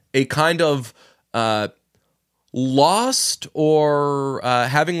is a kind of lost or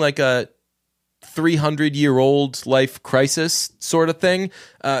having like a 300-year-old life crisis sort of thing,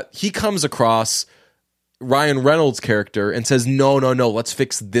 he comes across Ryan Reynolds' character and says, no, let's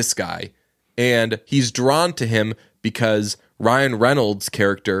fix this guy. And he's drawn to him because Ryan Reynolds'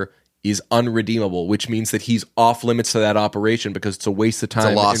 character is unredeemable, which means that he's off limits to that operation because it's a waste of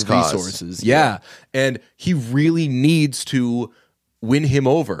time lost and cause. resources. Yeah. And he really needs to win him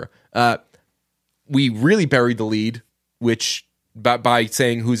over. We really buried the lead, which by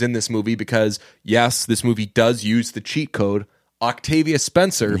saying who's in this movie, because yes, this movie does use the cheat code. Octavia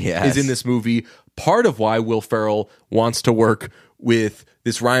Spencer is in this movie. Part of why Will Ferrell wants to work with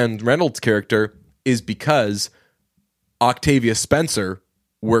this Ryan Reynolds character is because Octavia Spencer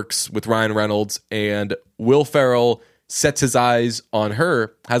works with Ryan Reynolds, and Will Ferrell sets his eyes on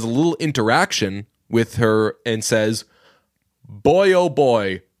her, has a little interaction with her, and says, boy, oh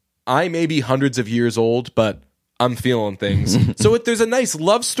boy, I may be hundreds of years old, but I'm feeling things. So there's a nice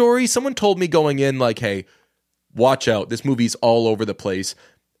love story. Someone told me going in, like, hey, watch out. This movie's all over the place.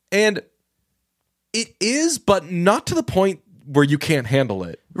 And it is, but not to the point where you can't handle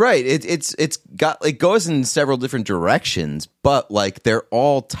it. Right. It's got, it goes in several different directions, but like they're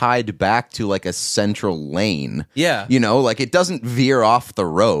all tied back to like a central lane. Yeah. You know, like it doesn't veer off the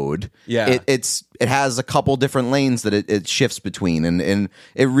road. Yeah. It has a couple different lanes that it shifts between, and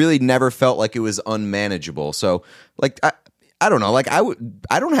it really never felt like it was unmanageable. So like I don't know, like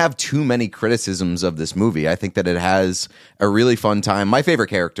I don't have too many criticisms of this movie. I think that it has a really fun time. My favorite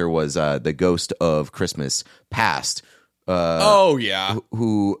character was the Ghost of Christmas Past.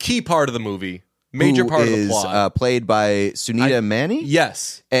 Who key part of the movie, major part of the plot, played by Sunita Mani.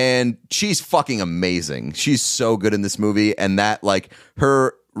 Yes, and she's fucking amazing. She's so good in this movie, and that like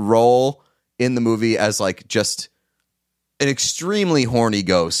her role in the movie as like just an extremely horny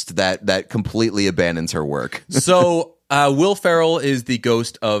ghost that completely abandons her work. So Will Ferrell is the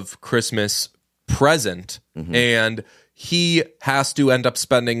Ghost of Christmas Present, and he has to end up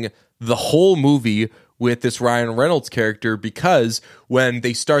spending the whole movie with this Ryan Reynolds character, because when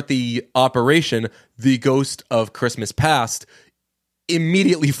they start the operation, the Ghost of Christmas Past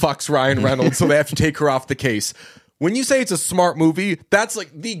immediately fucks Ryan Reynolds, so they have to take her off the case. When you say it's a smart movie, that's like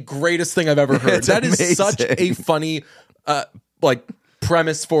the greatest thing I've ever heard. That is such a funny like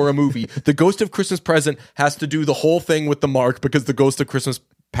premise for a movie. The Ghost of Christmas Present has to do the whole thing with the mark because the Ghost of Christmas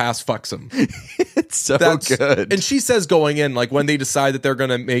Past fucks him. It's so good. And she says going in, like when they decide that they're going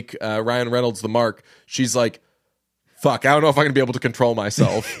to make Ryan Reynolds the mark, she's like, fuck, I don't know if I'm going to be able to control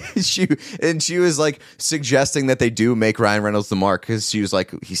myself. she was like suggesting that they do make Ryan Reynolds the mark because she was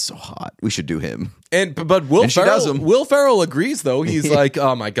like, he's so hot, we should do him. But Will Ferrell agrees though. He's like,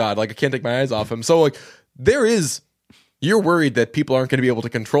 oh my God, like I can't take my eyes off him. So like you're worried that people aren't going to be able to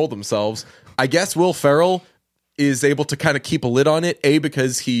control themselves. I guess Will Ferrell is able to kind of keep a lid on it,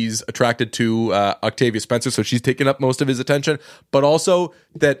 because he's attracted to Octavia Spencer, so she's taking up most of his attention, but also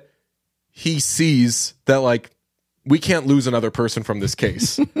that he sees that, like, we can't lose another person from this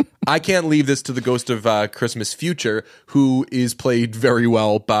case. I can't leave this to the Ghost of Christmas Future, who is played very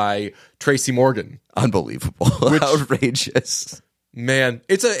well by Tracy Morgan. Unbelievable. Outrageous. Man,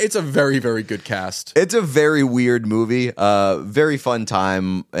 it's a very, very good cast. It's a very weird movie, very fun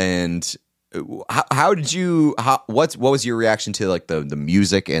time. And what was your reaction to like the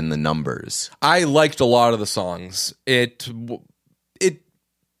music and the numbers? I liked a lot of the songs. I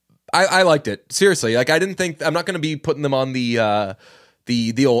liked it. Seriously. Like, I didn't think, I'm not going to be putting them on the old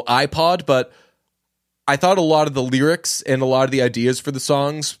iPod, but I thought a lot of the lyrics and a lot of the ideas for the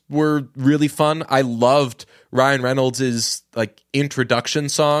songs were really fun. I loved Ryan Reynolds' like introduction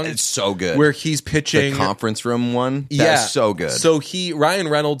song. It's so good. Where he's pitching the conference room one. That's so good. So Ryan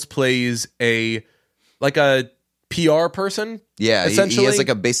Reynolds plays a PR person. Yeah, essentially. He has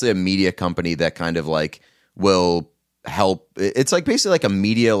like basically a media company that kind of like will help. It's like basically like a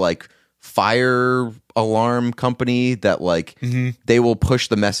media like fire alarm company that like they will push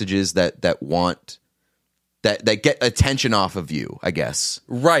the messages that want that get attention off of you, I guess.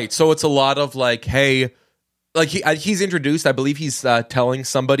 Right. So it's a lot of like, hey, like he's introduced, I believe he's telling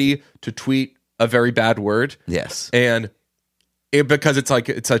somebody to tweet a very bad word. Yes. And because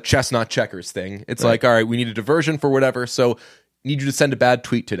it's a chestnut checkers thing. It's like, all right, we need a diversion for whatever, so need you to send a bad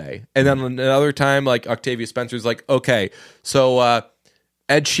tweet today. And then another time, like Octavia Spencer's like, okay, so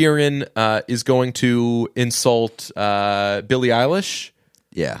Ed Sheeran is going to insult Billie Eilish.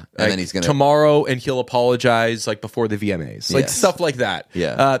 Yeah. And like, then he's going to tomorrow, and he'll apologize like before the VMAs. Like stuff like that.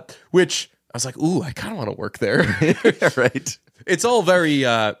 Yeah. Which I was like, ooh, I kind of want to work there. Right. It's all very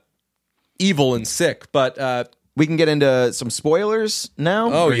evil and sick, but we can get into some spoilers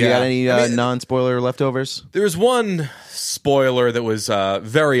now. Oh, You got any non-spoiler leftovers? There's one spoiler that was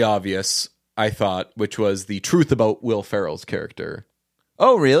very obvious, I thought, which was the truth about Will Ferrell's character.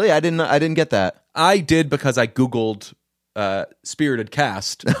 Oh, really? I didn't get that. I did because I Googled Spirited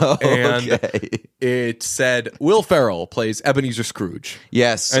Cast, and it said Will Ferrell plays Ebenezer Scrooge.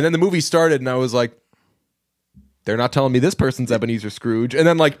 Yes. And then the movie started, and I was like, they're not telling me this person's Ebenezer Scrooge. And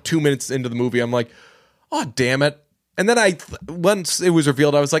then like 2 minutes into the movie, I'm like, oh, damn it. And then once it was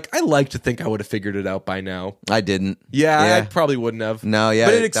revealed, I was like, I like to think I would have figured it out by now. I didn't. Yeah, I probably wouldn't have. No, yeah.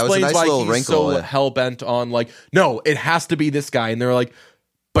 But it explains nice why he's wrinkle. so hell-bent on like, no, it has to be this guy. And they're like,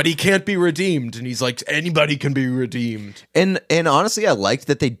 but he can't be redeemed. And he's like, anybody can be redeemed. And honestly, I liked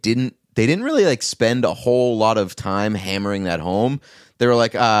that they didn't really like spend a whole lot of time hammering that home. They were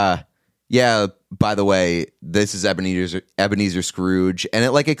like, yeah, by the way, this is Ebenezer Scrooge, and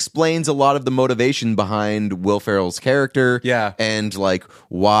it like explains a lot of the motivation behind Will Ferrell's character, and like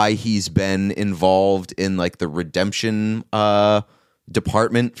why he's been involved in like the redemption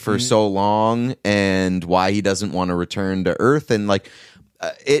department for so long and why he doesn't want to return to Earth, and like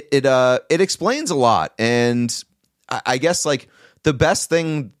it explains a lot. And I guess like the best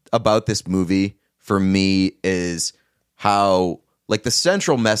thing about this movie for me is how like the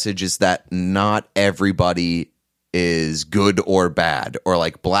central message is that not everybody is good or bad or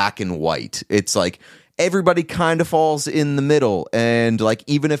like black and white. It's like everybody kind of falls in the middle, and like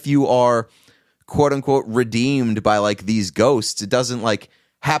even if you are quote unquote redeemed by like these ghosts, it doesn't like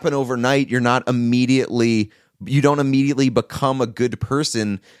happen overnight. You don't immediately become a good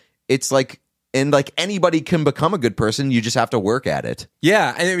person. It's like, and like anybody can become a good person, you just have to work at it.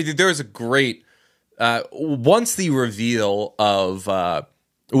 Yeah, and I mean, there's a great once the reveal of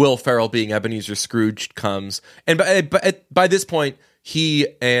Will Ferrell being Ebenezer Scrooge comes, and by this point, he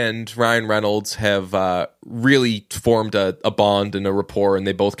and Ryan Reynolds have really formed a bond and a rapport, and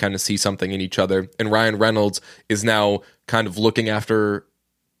they both kind of see something in each other. And Ryan Reynolds is now kind of looking after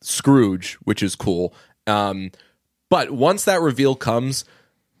Scrooge, which is cool. But once that reveal comes,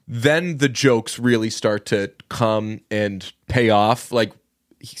 then the jokes really start to come and pay off. Like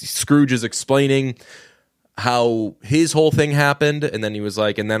Scrooge is explaining how his whole thing happened, and then he was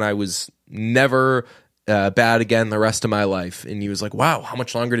like, and then I was never bad again the rest of my life. And he was like, wow, how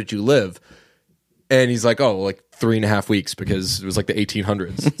much longer did you live? And he's like, oh, like 3.5 weeks, because it was like the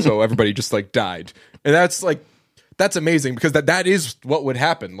 1800s. So everybody just like died. And that's amazing, because that is what would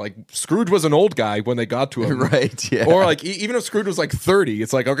happen. Like Scrooge was an old guy when they got to him. Right, yeah. Or like even if Scrooge was like 30,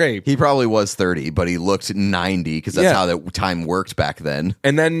 it's like, okay. He probably was 30, but he looked 90 because that's how that time worked back then.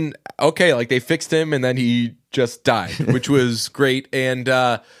 And then, okay, like they fixed him and then he just died, which was great. And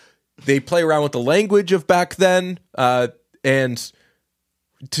they play around with the language of back then. And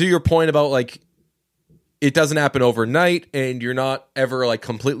to your point about like, it doesn't happen overnight and you're not ever like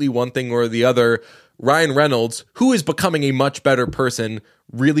completely one thing or the other. Ryan Reynolds, who is becoming a much better person,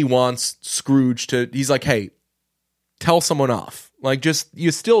 really wants Scrooge to, he's like, hey, tell someone off. Like, just, you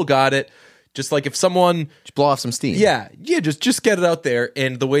still got it. Just like if someone, just blow off some steam. Yeah, just get it out there.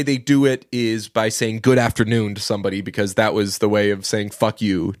 And the way they do it is by saying good afternoon to somebody, because that was the way of saying fuck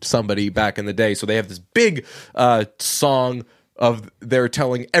you to somebody back in the day. So they have this big song of they're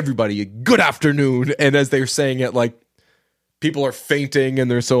telling everybody good afternoon. And as they're saying it, like people are fainting and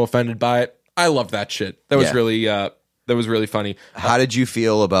they're so offended by it. I love that shit. That was really funny. How did you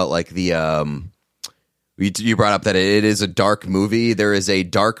feel about like the you brought up that it is a dark movie. There is a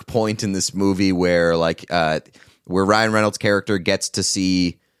dark point in this movie where like where Ryan Reynolds' character gets to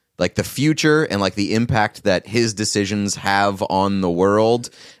see like the future and like the impact that his decisions have on the world,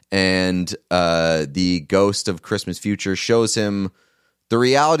 and the Ghost of Christmas Future shows him the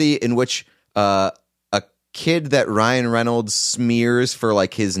reality in which kid that Ryan Reynolds smears for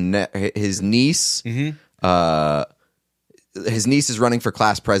like his niece. Mm-hmm. His niece is running for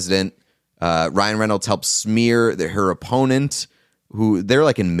class president. Ryan Reynolds helps smear her opponent, who they're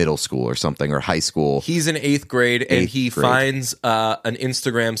like in middle school or something, or high school. He's in 8th grade, and he finds an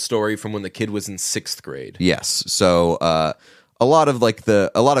Instagram story from when the kid was in 6th grade. Yes. So a lot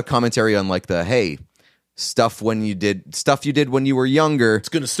of commentary on like the, hey, stuff you did when you were younger, it's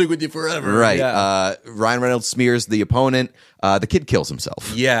gonna stick with you forever, right? Yeah. Ryan Reynolds smears the opponent. The kid kills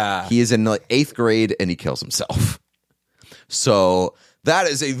himself. Yeah, he is in like 8th grade and he kills himself. So that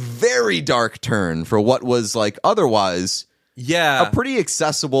is a very dark turn for what was like otherwise, a pretty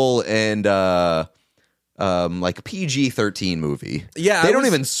accessible and like PG-13 movie. Yeah, they don't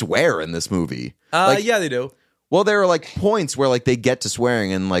even swear in this movie. Yeah, they do. Well, there are like points where like they get to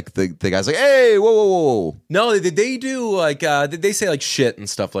swearing, and like the guy's like, "Hey, whoa, whoa, whoa!" No, they do like they say like shit and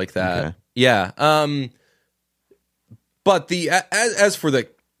stuff like that. Okay. Yeah. But as for the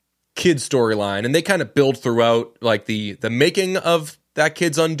kid storyline, and they kind of build throughout like the making of that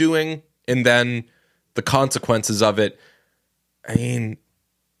kid's undoing, and then the consequences of it. I mean,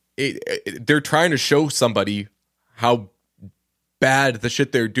 they're trying to show somebody how bad the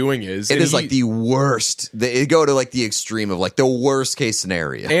shit they're doing is. It is like the worst. They go to like the extreme of like the worst case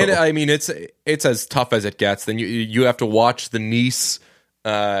scenario. And I mean, it's as tough as it gets. Then you have to watch the niece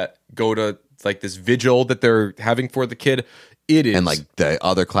go to like this vigil that they're having for the kid. It is, and like the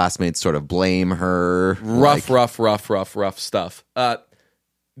other classmates sort of blame her. Rough stuff.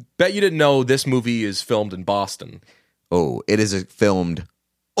 Bet you didn't know this movie is filmed in Boston. Oh, it is filmed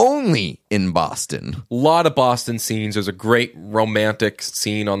only in Boston. A lot of Boston scenes. There's a great romantic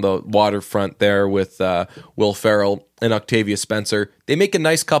scene on the waterfront there with Will Ferrell and Octavia Spencer. They make a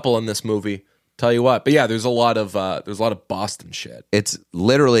nice couple in this movie. Tell you what. But yeah, there's a lot of Boston shit. It's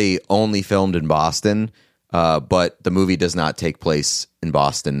literally only filmed in Boston, but the movie does not take place in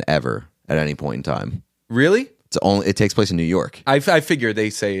Boston ever at any point in time. Really? It takes place in New York. I figure they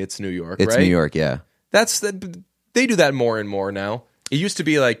say it's New York, It's right? New York, yeah. They do that more and more now. It used to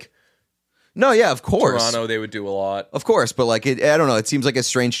be like No, yeah, of course. Toronto, they would do a lot. Of course, but like I don't know, it seems like a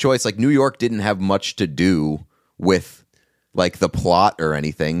strange choice. Like New York didn't have much to do with like the plot or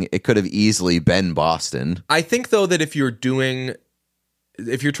anything. It could have easily been Boston. I think though that if you're trying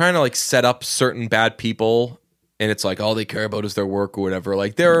to like set up certain bad people and it's like all they care about is their work or whatever,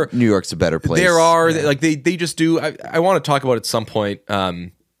 like New York's a better place. There are like they just do. I want to talk about it at some point.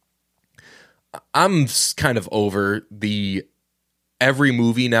 I'm kind of over every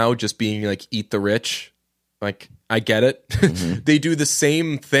movie now just being like eat the rich. Like I get it. Mm-hmm. They do the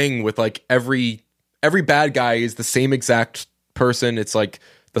same thing with like every bad guy is the same exact person. It's like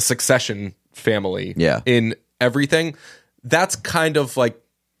the Succession family. Yeah. In everything. That's kind of like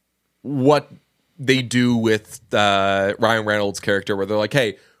what they do with Ryan Reynolds' character, where they're like,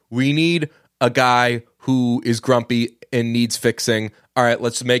 hey, we need a guy who is grumpy and needs fixing. All right,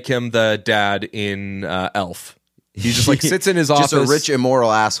 let's make him the dad in Elf. He just like sits in his office. Just a rich,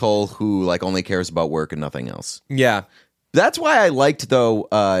 immoral asshole who like only cares about work and nothing else. Yeah. That's why I liked, though,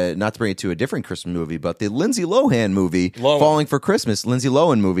 not to bring it to a different Christmas movie, but the Lindsay Lohan movie, Falling for Christmas, Lindsay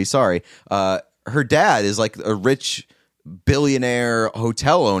Lohan movie, sorry. Her dad is like a rich billionaire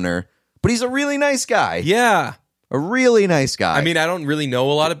hotel owner, but he's a really nice guy. Yeah. A really nice guy. I mean, I don't really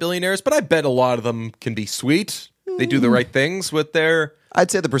know a lot of billionaires, but I bet a lot of them can be sweet. They do the right things with their...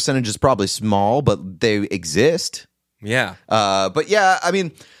 I'd say the percentage is probably small, but they exist. Yeah. But yeah, I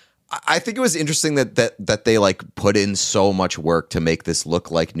mean, I think it was interesting that they like put in so much work to make this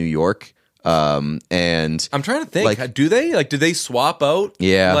look like New York. And I'm trying to think. like- Do they? Like, do they swap out?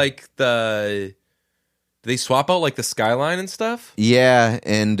 Yeah. Like do they swap out like the skyline and stuff? yeah,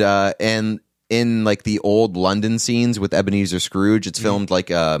 and in like the old London scenes with Ebenezer Scrooge, it's filmed like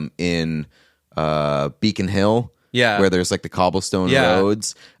in Beacon Hill. Yeah. Where there's like the cobblestone Yeah.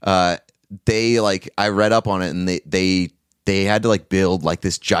 roads. They like I read up on it, and they had to like build like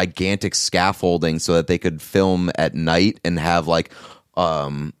this gigantic scaffolding so that they could film at night and have like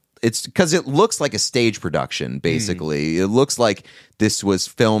it's because it looks like a stage production basically. It looks like this was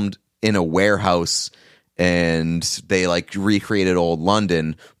filmed in a warehouse and they like recreated old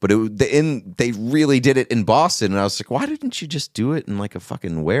London, but they really did it in Boston. And I was like, why didn't you just do it in like a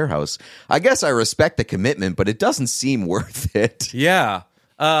fucking warehouse? I guess I respect the commitment, but it doesn't seem worth it. Yeah.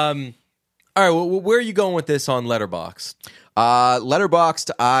 All right. Well, where are you going with this on Letterboxd? Letterboxd,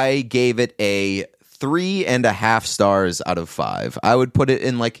 I gave it a 3.5 stars out of 5. I would put it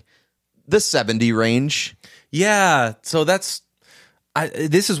in like the 70 range. Yeah. So this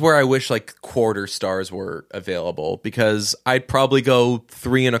is where I wish like quarter stars were available, because I'd probably go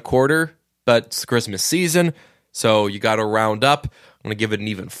 3.25, but it's the Christmas season, so you got to round up. I'm going to give it an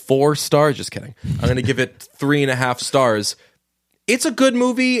even 4 stars. Just kidding. I'm going to give it 3.5 stars. It's a good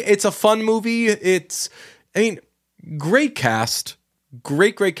movie. It's a fun movie. Great cast.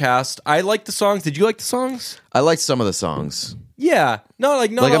 Great cast. I like the songs. Did you like the songs? I liked some of the songs. Yeah. No,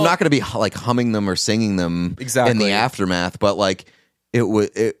 like no. Like I'm not going to be like humming them or singing them Exactly. in the aftermath, but like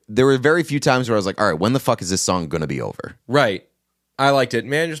there were very few times where I was like, all right, when the fuck is this song going to be over? Right. I liked it.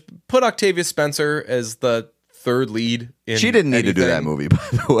 Man, just put Octavia Spencer as the third lead in She didn't need to do that anything. movie, by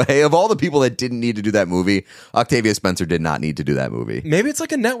the way. Of all the people that didn't need to do that movie, Octavia Spencer did not need to do that movie. Maybe it's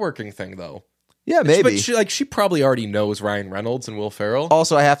like a networking thing, though. Yeah, maybe. But she probably already knows Ryan Reynolds and Will Ferrell.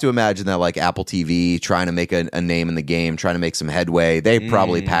 Also, I have to imagine that like Apple TV trying to make a name in the game, trying to make some headway, they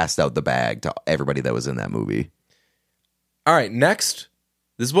probably passed out the bag to everybody that was in that movie. All right, next.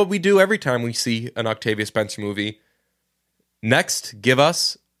 This is what we do every time we see an Octavia Spencer movie. Next, give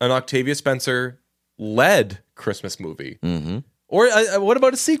us an Octavia Spencer-led Christmas movie. Mm-hmm. Or what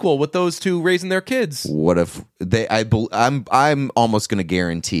about a sequel with those two raising their kids? What if I'm almost going to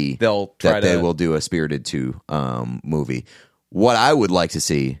guarantee They'll try that they to- will do a Spirited 2 movie. What I would like to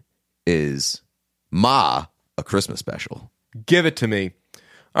see is Ma, a Christmas special. Give it to me.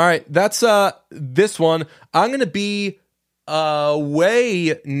 All right, that's this one. I'm going to be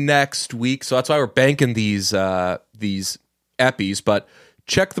away next week, so that's why we're banking these eppies. But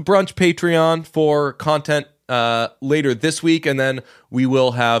check the Brunch Patreon for content later this week, and then we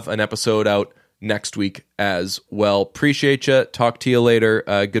will have an episode out next week as well. Appreciate you. Talk to you later.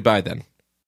 Goodbye then.